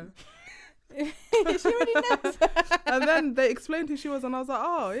one Yeah. fan. She already knows. And then they explained who she was, and I was like,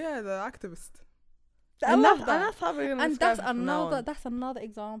 oh yeah, the activist. I and love that's, that. And that's how we're gonna And describe that's her from now another on. that's another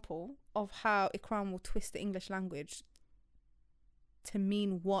example of how Ikram will twist the English language to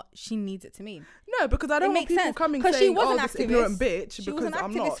mean what she needs it to mean. No, because I don't want makes people sense, coming 'cause she saying, was oh, an this activist. ignorant bitch, She was because an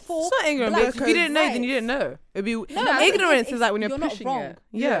I'm activist not. for It's not ignorant, black bitch. If you didn't know, then you rights. didn't know. It'd be No, but ignorance it's- is like when you're you're not pushing wrong. it.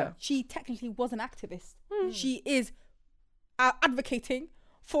 Yeah. She technically was an activist. Hmm. She is advocating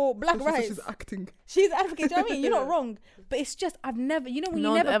for black She said rights. she's acting. She's advocating. Do you know what I mean? You're not Yeah. wrong, but it's just I've never. You know when No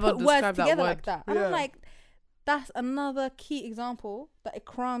you one's never ever put words described that together word. like that. And Yeah. I'm like, that's another key example that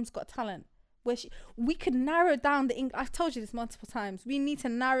Ikram's got talent. Where we could narrow down the English. I've told you this multiple times. We need to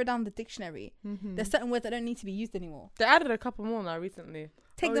narrow down the dictionary. Mm-hmm. There's certain words that don't need to be used anymore. They added a couple more now recently.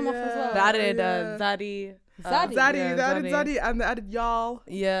 Take Oh, them off as yeah. well. They added yeah. Zaddy. Zaddy. Zaddy. Yeah, They added Zaddy. Zaddy and they added Y'all.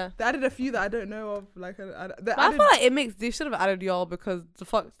 Yeah. They added a few that I don't know of. Like, they I added, feel like it makes. They should have added y'all because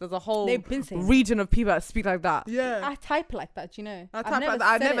there's a whole They've been saying. region of people that speak like that. yeah. I type like that, do you know? I I've type like that.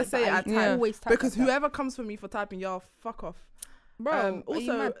 I said never say it, but I type. Yeah. always type Because like that. whoever comes for me for typing Y'all, fuck off. Bro, are you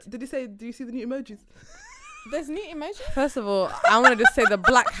also, mad? did you say? Do you see the new emojis? There's new emojis. First of all, I want to just say the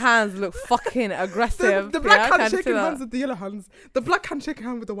black hands look fucking aggressive. The black Yeah, hand can I just say shaking that? hands with the yellow hands. The black hand shaking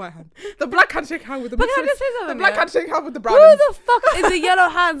hand with the white hand. The black hand shaking hand with the But mixed can I race. just say The something? black yeah? hand shaking hand with the brown Who hands. the fuck is the yellow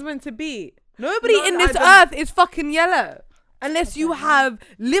hands meant to be? Nobody No, in I this don't- earth is fucking yellow. Unless you Okay. have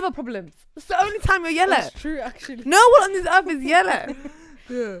liver problems. It's the only time you're yellow. That's true, actually. No one on this earth is yellow.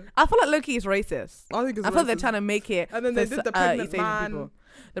 Yeah. I feel like Loki is racist. I think it's I feel they're racist. trying to make it. And then they for did the East pregnant Asian man. people.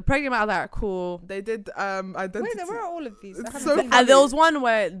 The pregnant man was like cool. They did identity. Wait, where are all of these? I It's haven't so seen funny. And there was one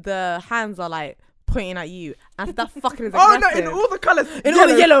where the hands are like pointing at you, and that fucking is Oh aggressive. no! In all the colors. In all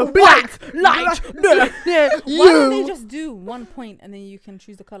the yellow, black, light, no, yeah, Why don't they you. just do 1 point and then you can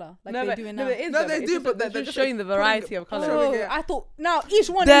choose the color like No, they but- do it no, now? it is No, though, they it's do, just- but they're they're just just showing the variety of putting- colors. showing Oh, it. I thought now each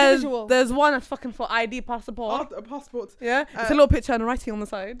one individual. There's one that's fucking for ID passport. A passport. Yeah, it's a Uh, little picture and writing on the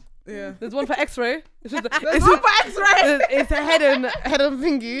side. Yeah. There's one for X-ray. It's just There's one for X-ray. it's a head and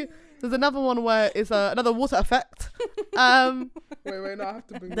thingy. There's another one where it's another water effect. Wait, no, I have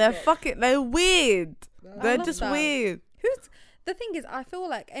to bring. They're this up. fucking. They're weird. No. They're love just that. weird. Who's the thing is, I feel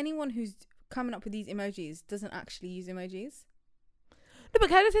like anyone who's coming up with these emojis doesn't actually use emojis. No, but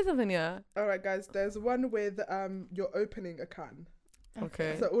can I just say something? Yeah. All right, guys. There's one with you're opening a can.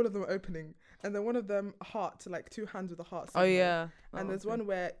 Okay. So all of them are opening, and then one of them heart, like 2 hands with a heart. Oh symbol. yeah. And there's one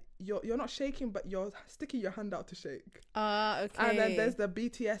where you're not shaking, but you're sticking your hand out to shake. Okay. And then there's the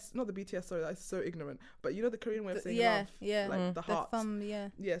BTS, not the BTS. Sorry, that's so ignorant. But you know the Korean way of saying yeah, love, yeah. like the The heart. thumb, yeah.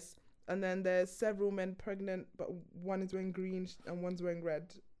 Yes. And then there's several men pregnant, but one is wearing green and one's wearing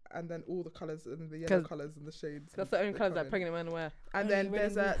red. And then all the colours and the yellow 'Cause colours and the shades. That's the only they colours come that in. pregnant men wear. And Only then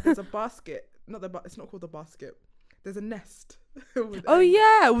red and there's a basket. It's not called a basket. There's a nest. with Oh eggs.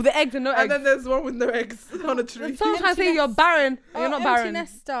 yeah, with the eggs and no And eggs. then there's one with no eggs on a tree. Someone's trying to say Empty you're nest. barren. And you're not empty barren.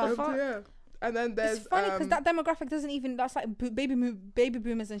 nest stuff. Yeah. And then there's It's funny because that demographic doesn't even. That's like baby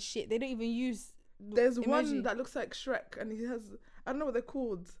boomers and shit. They don't even use. there's emoji. one that looks like Shrek, and he has, I don't know what they're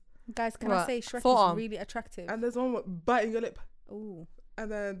called. Guys, can I What? say Shrek Forearm. is really attractive? And there's one with biting your lip. Ooh.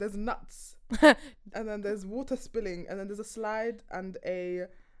 And then there's nuts. And then there's water spilling. And then there's a slide and a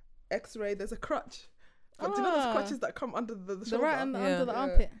X-ray. There's a crutch. But do you know those Ah. crutches that come under the The shoulder? right under Yeah. the Yeah.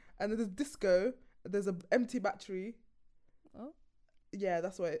 armpit. And then there's disco. There's an empty battery. Oh. Yeah,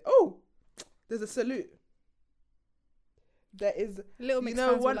 that's what it. Oh, there's a salute. There is, Little you Mix know,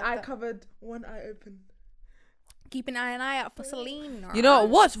 fans will one like eye that. covered, one eye open. Keep an eye out for Celine. You know,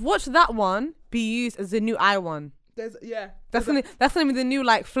 watch that one be used as the new I one. There's, yeah. That's there's gonna be the new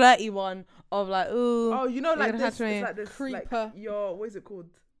like flirty one of like ooh. Oh, you know, like gonna this, have to it's like this, Creeper. like your, what is it called?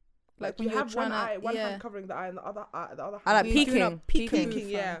 Like you when you're have one trying eye, to, one yeah. hand covering the eye, and the other eye, the other hand. I like You're doing peeking. a peeking. Peeking,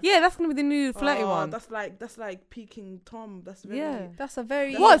 yeah. Yeah, that's gonna be the new flirty Oh, one. That's like peeking Tom. That's very. Yeah. That's a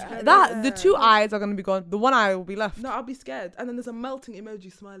very. Watch Yeah. that. The Yeah. two eyes are gonna be gone. The one eye will be left. No, I'll be scared. And then there's a melting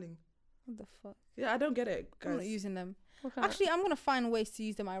emoji smiling. What the fuck? Yeah, I don't get it, I'm not guys. using them. What kind of- Actually, I'm gonna find ways to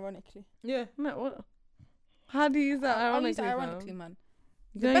use them ironically. Yeah. No, what? How do you use that I'll use ironically? it fam? ironically, man.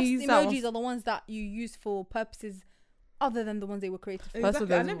 You The don't best use that emojis one. are the ones that you use for purposes other than the ones they were created for. First of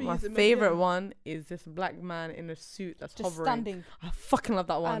Exactly, I all, never my use emoji, favorite yeah. one is this black man in a suit that's Just hovering. standing. I fucking love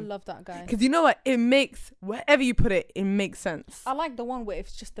that I one. love that guy. Because you know what? It makes wherever you put it, it makes sense. I like the one where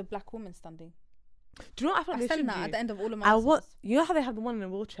it's just a black woman standing. Do you know what I feel I like they send should that do? at the end of all of my. I want. lessons. You know how they have the one in a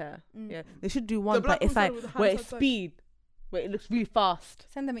wheelchair? Mm. Yeah, they should do one, black but it's one like with the where hands it's outside. speed, where it looks really fast.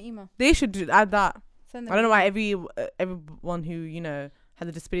 Send them an email. They should add that. Send them. I don't know an why email. everyone who has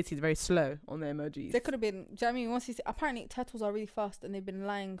a disability is very slow on their emojis. They could have been. Do you know what I mean? Once you see, apparently turtles are really fast and they've been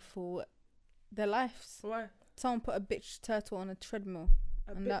lying for their lives. Why? Someone put a bitch turtle on a treadmill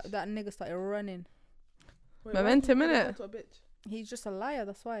A and bitch? that nigga started running. Wait, Momentum, why would you innit? call a bitch? He's just a liar.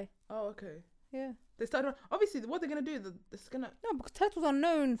 That's why. Oh, okay. Yeah. They started. Obviously, what they're gonna do? It's gonna. No, because turtles are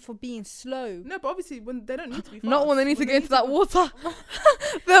known for being slow. No, but obviously, when they don't need to be. Not when they need to get into that water.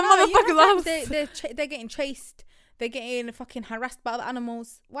 The No, you motherfuckers know, are. they're getting chased. They're getting fucking harassed by other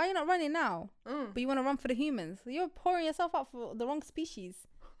animals. Why are you not running now? Mm. But you want to run for the humans. You're pouring yourself out for the wrong species.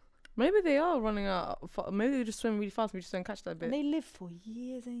 Maybe they are running out. Maybe they just swim really fast. We just don't catch that And bit. they live for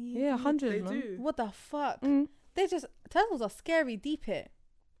years and years. Yeah, and hundreds. They man. do. What the fuck? Mm. They just turtles are scary deep hit.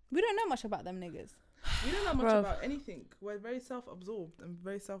 We don't know much about them niggas. We don't know much Bruv. about anything. We're very self-absorbed and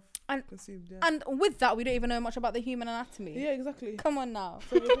very self-consumed. Yeah. And with that, we don't even know much about the human anatomy. Yeah, exactly. Come on now.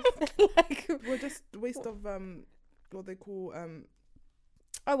 So we're just, Like, we're just waste of what they call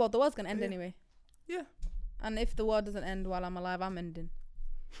oh well, the world's gonna end Yeah. anyway. Yeah. And if the world doesn't end while I'm alive, I'm ending.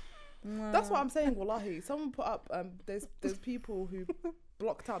 That's what I'm saying. Wallahi, someone put up. There's people who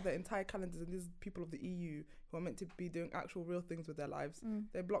blocked out their entire calendars, and these people of the EU who are meant to be doing actual real things with their lives.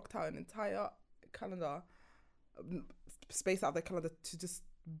 They blocked out an entire calendar, space out of their calendar to just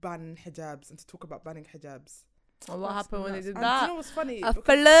ban hijabs and to talk about banning hijabs. Well, what happened when they did And that? do you know what's funny? A Because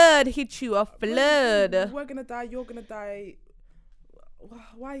flood hit you. A flood. we're gonna die. You're gonna die.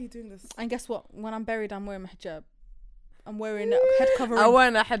 Why are you doing this? And guess what? When I'm buried, I'm wearing my hijab. I'm wearing a head covering. I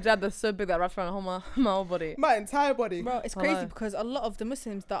wearing a hijab that's so big that wraps around my whole body. My entire body. Bro, it's I crazy know. because a lot of the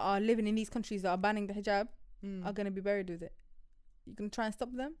Muslims that are living in these countries that are banning the hijab are going to be buried with it. You can try and stop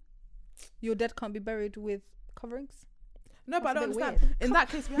them? Your dead can't be buried with coverings? No, but I That's don't a bit understand. In that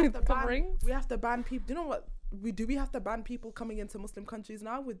case, we have to ban. Coverings? We have to ban people. Do you know what we do? We have to ban people coming into Muslim countries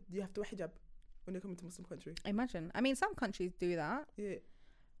now. With you have to wear hijab when you come into Muslim country. Imagine. I mean, some countries do that. Yeah.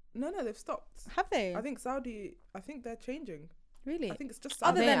 No, they've stopped. Have they? I think Saudi. I think they're changing. Really? I think it's just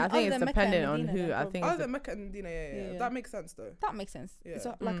Other Saudi. than- I think it's other than Mecca and dependent on Medina, who. then I think Other it's than Mecca and Medina, yeah. Yeah. That makes sense though. That makes sense. It's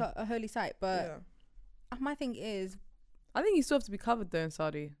Yeah. like a holy site. But Yeah. my thing is, I think you still have to be covered though in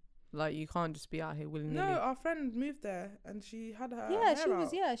Saudi. Like you can't just be out here willy No, nilly. our friend moved there and she had her. yeah, hair she was,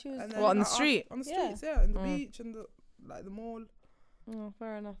 out. yeah, she was. And What, on the I asked- street? On the Yeah. streets, yeah, in the Mm. beach and the mall. Oh,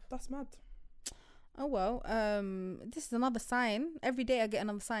 fair enough. That's mad. Oh well, this is another sign. Every day I get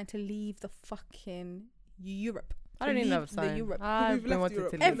another sign to leave the fucking Europe. I don't To need another leave the sign. Europe. I've We've been left wanting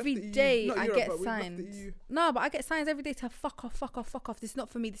Europe. to We've leave. left Every the EU. day Not I Europe, get but we've left the signs. EU. No, but I get signs every day to fuck off, fuck off, fuck off. This is not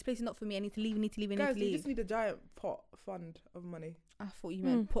for me. This place is not for me. I need to leave. I need to leave. I need Guys, to you leave. just need a giant pot fund of money. I thought you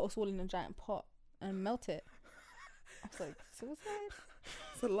meant put us all in a giant pot and melt it. I was like, suicide?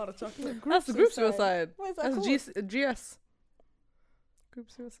 It's a lot of chocolate. That's the group suicide. suicide. What is that That's called? GS. Group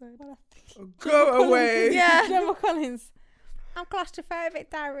suicide. Go away. Yeah, Gemma Collins. I'm claustrophobic,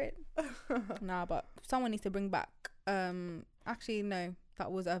 Darren. Nah, but someone needs to bring back. Actually, no,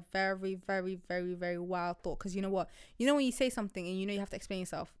 that was a very, very, very, very wild thought. Because you know what? You know when you say something and you know you have to explain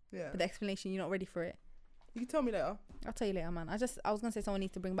yourself, Yeah. but the explanation you're not ready for it. You can tell me later. I'll tell you later, man. I was gonna say someone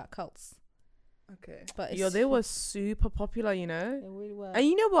needs to bring back cults, Okay. but Yo, they were super popular, you know. They really were. And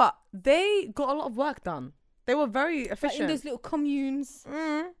you know what? They got a lot of work done. They were very Like in efficient. those little communes,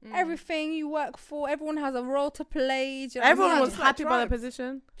 everything you work for, everyone has a role to play. do you know what I Everyone mean? was It's like happy by their tribes.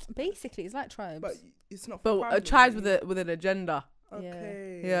 position. Basically, it's like tribes. But it's not. But for family, tribes really. with an agenda.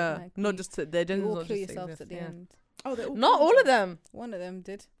 Okay. Yeah. Like Not you- just their agenda's you all not kill just to yourselves exist, at the yeah. end. Oh, they all Not killed all of themselves. them. One of them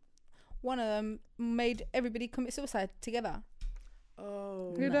did. One of them made everybody commit suicide together.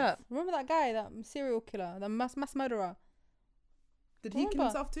 Oh. Who that? Remember that guy, that serial killer, the mass murderer? Did he kill Remember?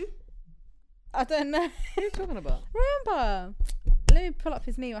 himself too? I don't know. What are you talking about? Remember? Let me pull up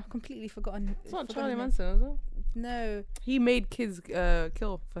his name. I've completely forgotten. It's not forgotten Charlie his name. Manson, is it? No. He made kids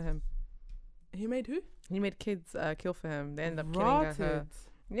kill for him. He made who? He made kids kill for him. They ended up killing her. Rotted.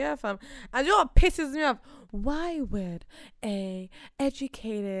 Yeah, fam. And you know what pisses me off? Why would a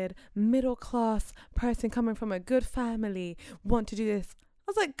educated middle class person coming from a good family want to do this?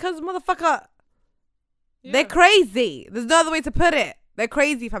 I was like, cause motherfucker, they're crazy. There's no other way to put it. They're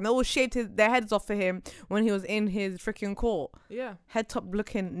crazy, fam. They all shaved their heads off for him when he was in his freaking court. Yeah. Head top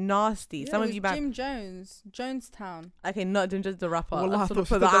looking nasty. Yeah, Some it of was you back. Jim Jones, Jonestown. Okay, not Jim Jones the rapper. Well, I I sort thought of you put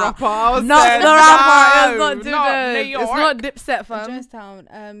said that the out. rapper. I was Not saying, the rapper. It's no, not Jim Jones. New It's York. not Dipset, fam.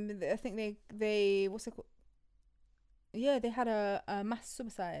 Jonestown. I think they what's it called? Yeah, they had a mass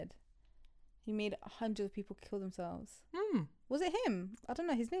suicide. He made hundreds of people kill themselves. Was it him? I don't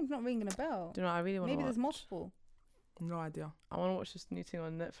know. His name's not ringing a bell. Do you know what I really want to Maybe watch? there's multiple. No idea. I want to watch this new thing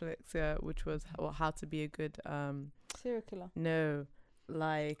on Netflix, which was how to be a good Serial killer. no,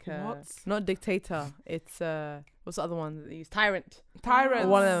 like What? not dictator. It's what's the other one that they use? Tyrant. Tyrants.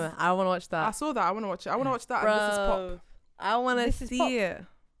 One of them. I want to watch I that. saw that. I want to watch it. I want to watch that. And This Is Pop. I want to This Is see Pop. it.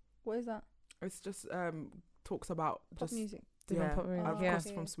 What is that? It's just talks about Pop just music. Different pop music, across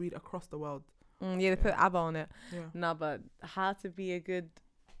yeah. from Sweden across the world. Yeah, they put ABBA on it. Yeah. No, but how to be a good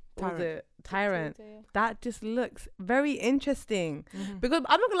what was Tyrant. it? Tyrant. Dictator, That just looks very interesting. Mm-hmm. Because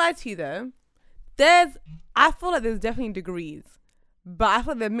I'm not gonna lie to you though, I feel like there's definitely degrees, but I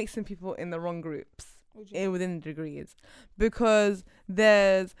feel like they're mixing people in the wrong groups What do you mean? within the degrees, because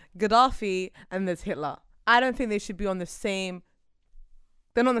there's Gaddafi and there's Hitler. I don't think they should be on the same.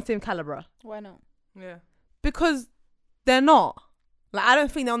 They're not on the same caliber Why not? Yeah. because they're not. Like I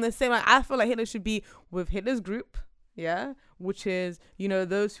don't think they're on the same. Like I feel like Hitler should be with Hitler's group, yeah, which is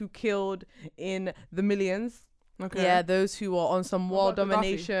those who killed in the millions. Okay. Yeah, those who are on some What world about Gaddafi?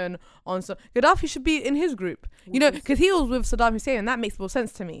 domination, on some Gaddafi should be in his group, because he was with Saddam Hussein, and that makes more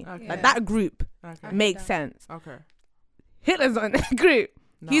sense to me. Okay. Like that group Okay. I- makes that. sense. Okay. Hitler's not in that group.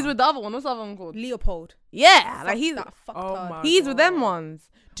 He's with the other one. What's the other one called? Leopold. Yeah, like he's that fucked Oh her. my he's with them God. ones.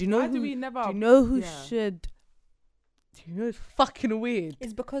 Do you know Why who? do we never? Do you know who Yeah. should? Do you know it's fucking weird?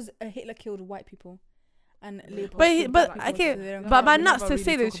 It's because Hitler killed white people, and Leopold. But killed but black people, okay, so they don't but count. my we nuts never to really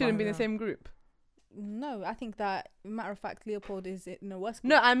say they talk shouldn't about be in it, the same group. No, I think that matter of fact, Leopold is in a worse.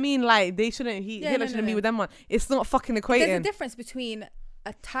 No, group. I mean like they shouldn't. Yeah, Hitler no, shouldn't be no. with them one. It's not fucking There's a equating. difference between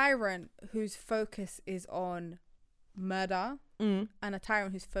a tyrant whose focus is on murder Mm. and a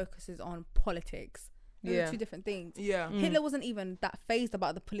tyrant whose focus is on politics. Those Yeah. are two different things. Yeah. Mm. Hitler wasn't even that phased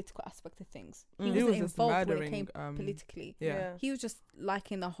about the political aspect of things. He Mm. wasn't He was just involved when it murdering, came politically. Yeah. He was just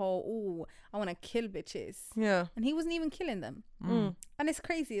liking the whole, oh, I want to kill bitches. Yeah. And he wasn't even killing them. Mm. And it's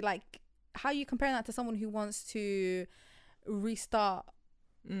crazy. Like, how you comparing that to someone who wants to restart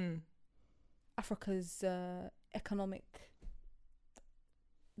Africa's economic...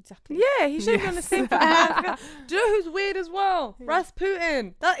 Exactly. Yeah, he should be on the Yes. same fucking. Do you know who's weird as well? Who?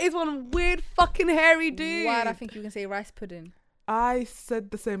 Rasputin. That is one weird fucking hairy dude. Why do I think you can say rice pudding? I said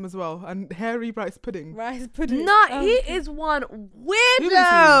the same as well. And hairy rice pudding. Rice pudding. No, Um, he is one Who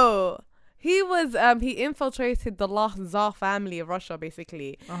weirdo. He was he infiltrated the last Tsar family of Russia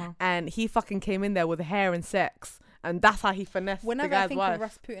basically, Uh-huh. and he fucking came in there with hair and sex, and that's how he finessed Whenever the I guy's think wife. of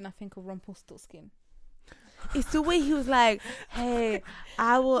Rasputin, I think of Rumpelstiltskin. It's the way he was like, hey,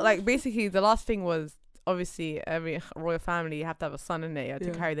 I will, like, basically the last thing was obviously every royal family you have to have a son in it to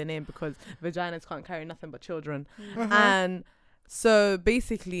Yeah. carry the name because vaginas can't carry nothing but children. Uh-huh. And so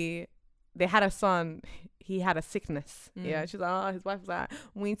basically they had a son, he had a sickness. Yeah, she's like, oh, his wife was like,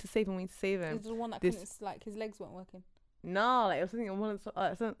 we need to save him, It's the one that This- couldn't, like, his legs weren't working. No, like it was something,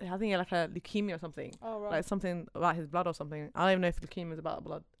 I think he had like a leukemia or something. Oh, right. Like something about his blood or something. I don't even know if leukemia is about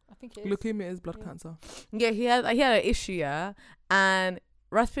blood. I think it is. Leukemia is blood Yeah. cancer. Yeah, he had an issue, yeah. And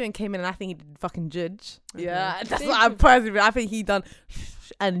Rasputin came in and I think he did fucking judge. Okay. Yeah, that's Did what I'm you? personally. I think he done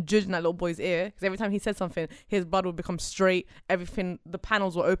and judged in that little boy's ear because every time he said something, his blood would become straight. Everything, the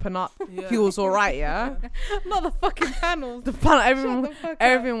panels will open up. Yeah. He was all right, yeah. Not the fucking panels. The panel, everyone, Shut the fuck up.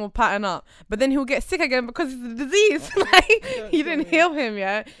 everything will pattern up. But then he'll get sick again because it's a disease. Like Don't you tell didn't me. heal him,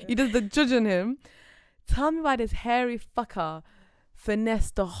 yeah. You did the judging him. Tell me why this hairy fucker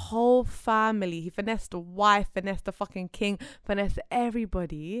finessed the whole family. He finessed the wife, finessed the fucking king, finessed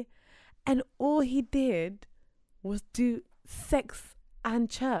everybody. And all he did was do sex and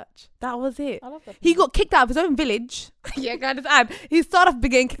church. That was it. I love that. He got kicked out of his own village. Yeah, can understand. He started off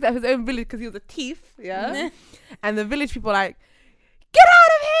getting kicked out of his own village because he was a thief. Yeah. And the village people were like, get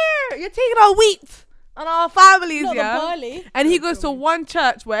out of here! You're taking our wheat and our families, Not yeah. the barley. And he goes to one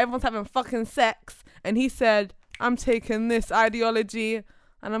church where everyone's having fucking sex, and he said, I'm taking this ideology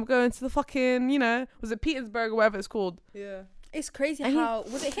and I'm going to the fucking, you know, was it Petersburg or whatever it's called? Yeah. It's crazy And he- how...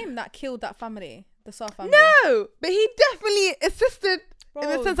 Was it him that killed that family? The Tsar family? No, but he definitely assisted in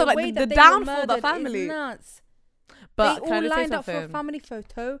the sense of like way the that they were downfall of that murdered is family. nuts. But They can I all just say lined up for a something? family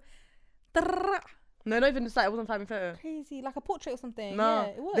photo. Drrrr. No, not even just that. It wasn't family photo. Crazy, like a portrait or something. No, Yeah,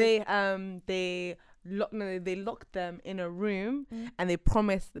 it was. they locked them in a room Mm. and they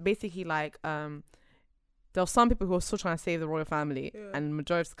promised basically like there were some people who were still trying to save the royal family, Yeah. and the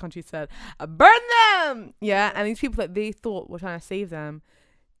majority of the country said burn them. Yeah, and these people that they thought were trying to save them,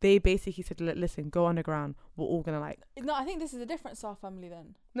 they basically said, listen, go underground. We're all gonna like. No, I think this is a different Tsar family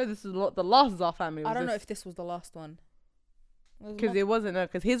then. No, this is the last Tsar family. I don't know if this was the last one. because it wasn't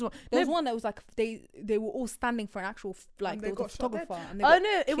because his one. There was no, one that was like they were all standing for an actual like And there they was a got shot dead. photographer and they Oh got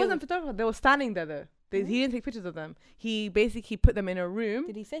no, it killed. wasn't photographer. They were standing there though. Mhm. He didn't take pictures of them. He basically put them in a room.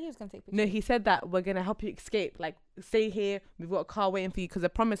 Did he say he was gonna take pictures? No, he said that we're gonna help you escape. Like, stay here. We've got a car waiting for you. Because the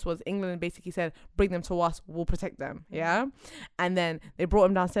promise was England basically said, bring them to us. We'll protect them. Mhm. Yeah. And then they brought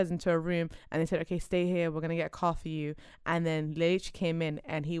him downstairs into a room, and they said, okay, stay here. We're gonna get a car for you. And then Lelich came in,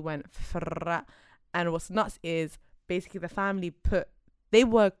 and he went. Frrrra. And what's nuts is basically the family they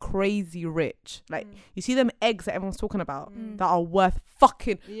were crazy rich. Like, you see them eggs that everyone's talking about Mm. that are worth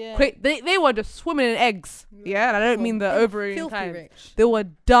fucking. Yeah. They were just swimming in eggs. Yeah. And I don't mean the They were ovary filthy kind. rich. They were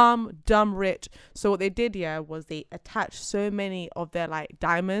dumb rich. So what they did, yeah, was they attached so many of their like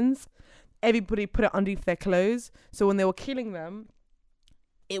diamonds. Everybody put it underneath their clothes. So when they were killing them,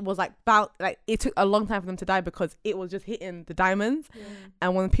 it was like it took a long time for them to die because it was just hitting the diamonds. Yeah.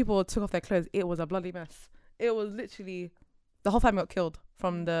 And when people took off their clothes, it was a bloody mess. It was literally the whole family got killed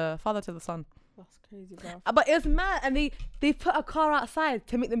from the father to the son. That's crazy, bro. But it was mad, and they put a car outside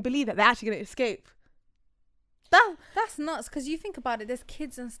to make them believe that they're actually gonna escape. That's nuts because you think about it. There's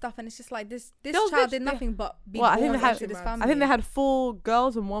kids and stuff, and it's just like this There was child did literally- nothing but be Well, I think born they had- into this I family. I think they had 4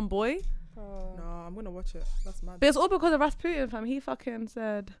 girls and 1 boy. Bro. No, I'm gonna watch it. That's mad. But it's all because of Rasputin, fam. He fucking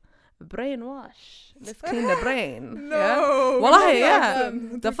said, brainwash. Let's clean the brain. No. Yeah? Wallahi, yeah.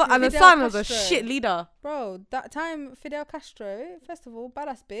 Um, And the Fidel son was a Castro. shit leader. Bro, that time Fidel Castro, first of all,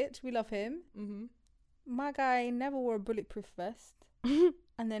 badass bitch, we love him. Mm-hmm. My guy never wore a bulletproof vest.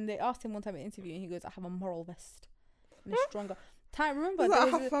 And then they asked him one time in an interview, and he goes, "I have a moral vest, and it's stronger." Remember, Is there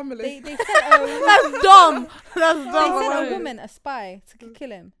that was her a- family? they said That's dumb. That's they dumb. sent a woman, a spy, to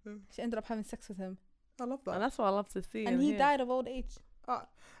kill him. Mm. She ended up having sex with him, I love And that. that's what I love to see. and he hear. died of old age. Ah.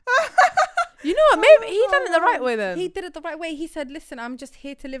 You know what? Maybe he done it the right way then. He did it the right way. He said, "Listen, I'm just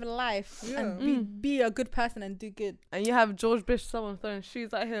here to live a life Yeah. and Mm. be a good person and do good." And you have George Bush, someone throwing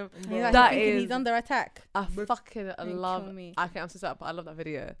shoes at him. And Bro. he's That actually thinking is- he's under attack. I But- fucking Don't love. kill me. I can't answer that, but I love that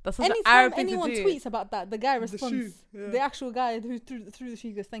video. That's such an Anytime Arab thing anyone to do. tweets about that, the guy The responds. shoe, yeah. The actual guy who threw the shoe,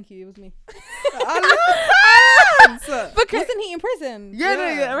 he goes, "Thank you, it was me." Because Wasn't he in prison? yeah, no,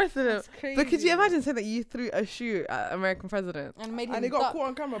 Yeah. you arrested him. That's crazy. But could you imagine saying that you threw a shoe at an American president? And made him And he got duck. caught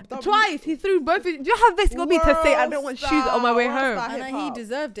on camera. Twice he threw both. Do you know how this got me to say I don't want shoes on my way World home? star And then he hip-hop.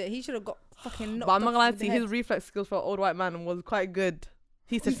 deserved it. He should have got fucking knocked But I'm not off gonna lie with to the you, head. his reflex skills for an old white man was quite good.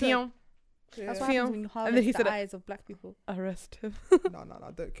 He said, He said- "Fion, Yeah. That's what Film. happens when you And then harvest he the said- eyes of black people. arrest him."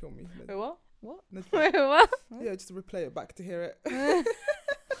 No, don't kill me. Wait, what? What? No, Wait, what? yeah, just replay it back to hear it.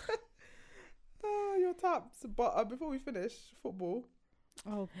 Your taps. But before we finish, football.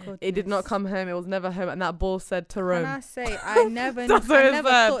 Oh god. It did not come home. It was never home. And that ball said to Can Rome. I say I never That's what it said.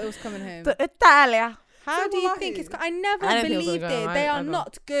 thought it was coming home. To Italia. How So do you wallahi. think it's? I never I don't think it was believed gonna it. go They right are ever.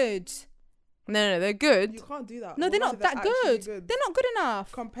 not good. No, they're good. You can't do that. No, they're Wallahi, not that actually good. They're not good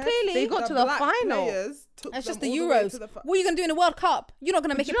enough. Compared Clearly. They got to the black final. players took That's them just the all way Euros. to the What are you gonna do in the World Cup? You're not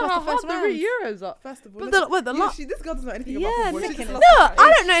gonna make Do it you know past how the first hard the round. Euros are? First of all, But the last. this girl doesn't know anything Yeah, about football. She second. just No, loves I it.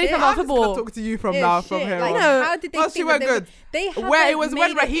 don't know anything shit. about I'm just gonna football. talk to you from Yeah, now, shit. from here Like, on. No. how did they Well, think she that were they good. They Where it haven't was made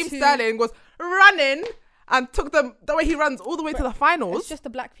when it Raheem to- Sterling was running and took them the way he runs all the way to the It's finals. just the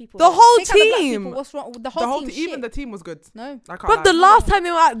black people. The whole Take out the black team. people. What's wrong? The The whole whole team. even shit. the team was good. No. I can't But the lie. last time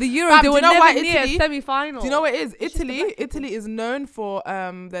they were at the Euros, Fam, they do were you know why never near a Italy- semi-final. Do you know what it is? It's just the Italy. black people. Italy is known for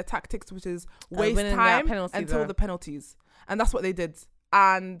their tactics, which is waste winning their time penalties, until though. the penalties, and that's what they did.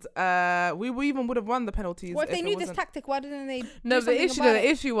 And we even would have won the penalties. What if they it knew this wasn't- tactic? Why didn't they? No, do the something issue, about the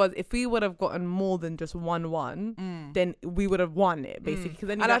it? issue was if we would have gotten more than just 1-1, Mm. then we would have won it basically. Because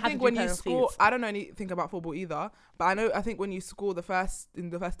then you And don't I have think to when do you penalties. score, I don't know anything about football either, but I think when you score in the first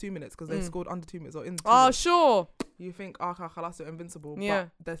 2 minutes, because they Mm. scored under 2 minutes or in the 2 Oh minutes, sure. you think, khalas, you're invincible. Yeah.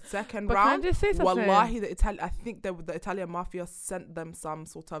 But the second But can I round, just say something? wallahi, I think the Italian mafia sent them some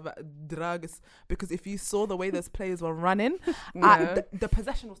sort of drugs, because if you saw the way those players were running, Yeah. the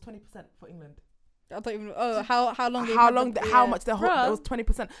possession was 20% for England. I don't even. Oh, how long? they've How had long? the- How yeah. much? It Bruh. was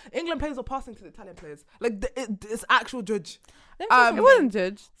 20%. England players were passing to the Italian players. Like it's actual judge. Let me tell you It something. wasn't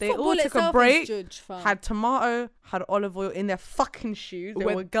judged. They Football all took a itself is break, judge, fam. had tomato, had olive oil in their fucking shoes. They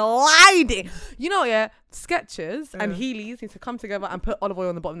When- were gliding. You know, yeah, Skechers and Yeah. Heelys need to come together and put olive oil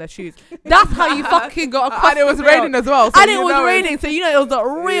on the bottom of their shoes. That's how you fucking got across And it was the field. raining as well. So And it you was know raining, so you know it was the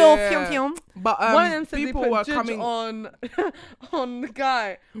real Yeah. fium fium. But One of them said they people put were judge coming. on on the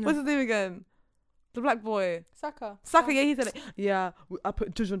guy. Yeah. What's his name again? The black boy. Saka. Saka, yeah, he said it. Yeah, I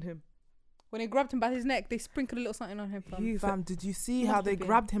put judge on him. When they grabbed him by his neck, they sprinkled a little something on him. Fam. He said, Fam, did you see Must how they have been.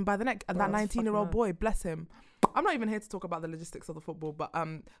 grabbed him by the neck? And Bro, that that's fucking 19-year-old mad. boy, bless him. I'm not even here to talk about the logistics of the football, but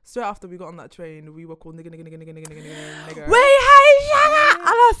straight after we got on that train, we were called nigga. Wait, hey, Shana! And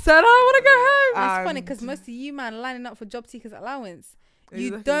I said, I want to go home. It's funny because most of you man lining up for job seekers allowance. You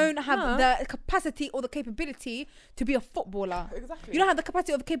Exactly. don't have No. the capacity or the capability to be a footballer. Exactly. You don't have the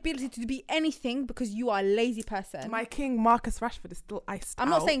capacity or the capability to be anything because you are a lazy person. My king Marcus Rashford is still iced I'm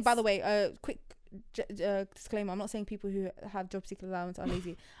not out. saying, by the way, quick disclaimer. I'm not saying people who have job seeker allowance are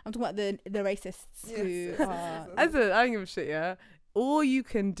lazy. I'm talking about the racists who Yes. are. I said, I don't give a shit, yeah? All you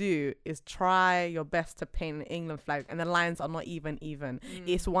can do is try your best to paint an England flag, and the lines are not even.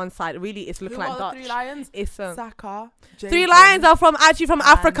 It's one side. Really, it's looking Who like are Dutch. the 3 lions? It's Saka. 3 Jadon, lions are actually from and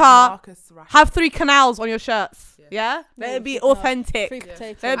Africa. Marcus Rashford. Have 3 canals on your shirts. Yeah. Yeah, No, let it be it's not. authentic. Free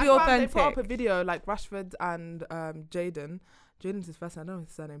potato. They'd be I found they put up a authentic. video like Rashford and Jadon. Jadon's his first name. I don't know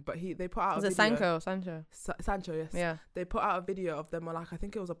his surname, but they put out Was a it video. Sancho? Sancho, yes. Yeah. They put out a video of them on like I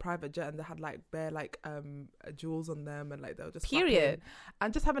think it was a private jet, and they had like bare like jewels on them, and like they were just Period. flapping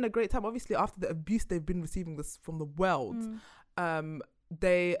and just having a great time. Obviously, after the abuse they've been receiving this from the world,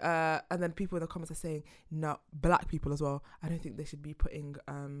 they and then people in the comments are saying no, black people as well. I don't think they should be putting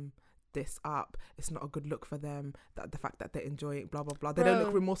this up. It's not a good look for them. That the fact that they're enjoying blah blah blah. They don't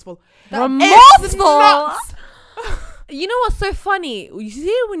look Bro. remorseful. Remorseful. You know what's so funny? You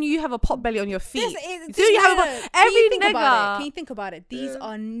see when you have a pot belly on your feet. This is, Do you have a- Can every you think about nigga- it? Can you think about it? These Yeah.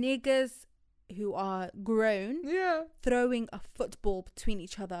 are niggas who are grown Yeah. throwing a football between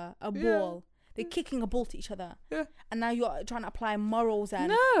each other, a Yeah. ball. They're kicking a ball to each other. Yeah. And now you're trying to apply morals and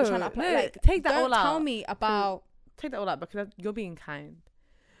No, you're trying to apply, no, like, take that don't all tell out. me about Take that all out because you're being kind.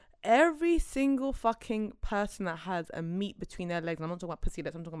 Every single fucking person that has a meat between their legs, I'm not talking about pussy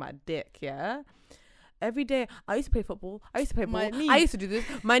legs, I'm talking about dick, yeah? Every day, I used to play football. I used to play My ball. knees. I used to do this.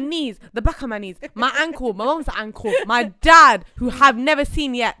 My knees, the back of my knees, my ankle, my mom's ankle, my dad, who have never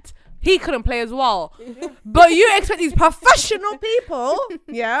seen yet. He couldn't play as well. But you expect these professional people,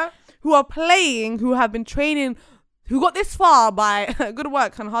 yeah, who are playing, who have been training, who got this far by good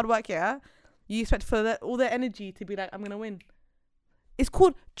work and hard work, yeah? You expect for all their energy to be like, I'm going to win. It's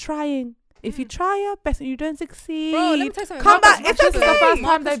called trying. If you try your best and you don't succeed, Bro, let me tell you something. come back. Marcus If this is the Rashford- first time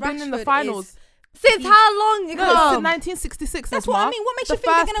Marcus they've been in the Rashford finals. is- Since how long ago? No, it's in 1966. That's Najma. what I mean. What makes The you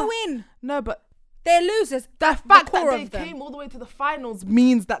think they're first gonna win? No, but They're losers. the That's fact the core that they of them. came all the way to the finals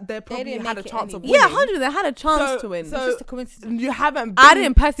means that they probably didn't had a make it chance of anyway. winning. Yeah, 100. They had a chance to win. It's just a coincidence. You haven't. I been-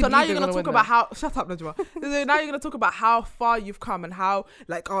 didn't personally So now believe you're they gonna were talk gonna about how. Shut up, Najma. So now you're gonna talk about how far you've come and how,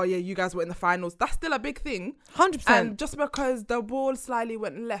 like, oh yeah, you guys were in the finals. That's still a big thing. 100%. And just because the ball slightly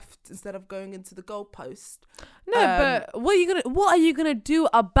went left instead of going into the goalpost. No, but what are you gonna do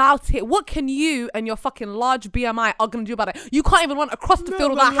about it? What can you and your fucking large BMI are gonna do about it? You can't even run across the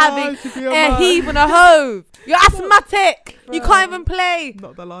field without having a heave and a hove. You're asthmatic. You can't even play.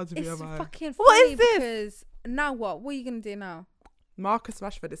 Not the large It's BMI. fucking funny What is this? because now what? What are you gonna do now? Marcus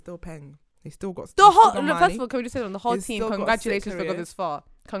Rashford is still paying. He's still got. The he's still whole. got Look, money. first of all, can we just say on the whole He's team? still got a Congratulations sick for going career. this far.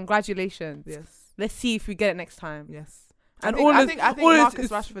 Congratulations. Yes. Let's see if we get it next time. Yes. And I think, all I is- think, I think all is- Marcus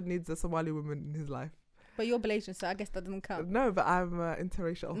is- Rashford needs a Somali woman in his life. But you're Malaysian, so I guess that doesn't count. No, but I'm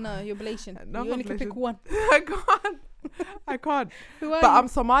interracial. No, you're Malaysian. No, You I'm only can pick Malaysian. one. I can't. I can't. Who are But you? I'm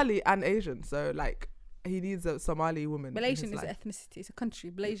Somali and Asian, so like he needs a Somali woman. Malaysian in is his an life. ethnicity. It's a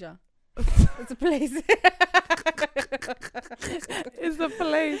country. Malaysia. It's a place. It's the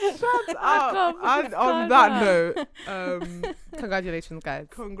place. Shut I up. can't And on stand that that. note, Congratulations, guys.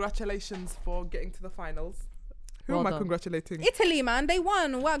 congratulations for getting to the finals. Who Well am I done. congratulating? Italy, man, they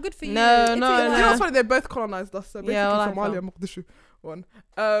won. Wow, good for you. No, Italy no, won. You know what's funny? They both colonized us. So basically, Yeah, well, I Somalia know. and Mogadishu won.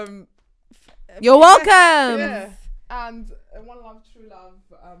 You're welcome. Yeah. And One Love, True Love.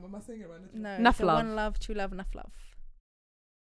 Am I saying it right? No, Enough so love. one love, true love, enough love.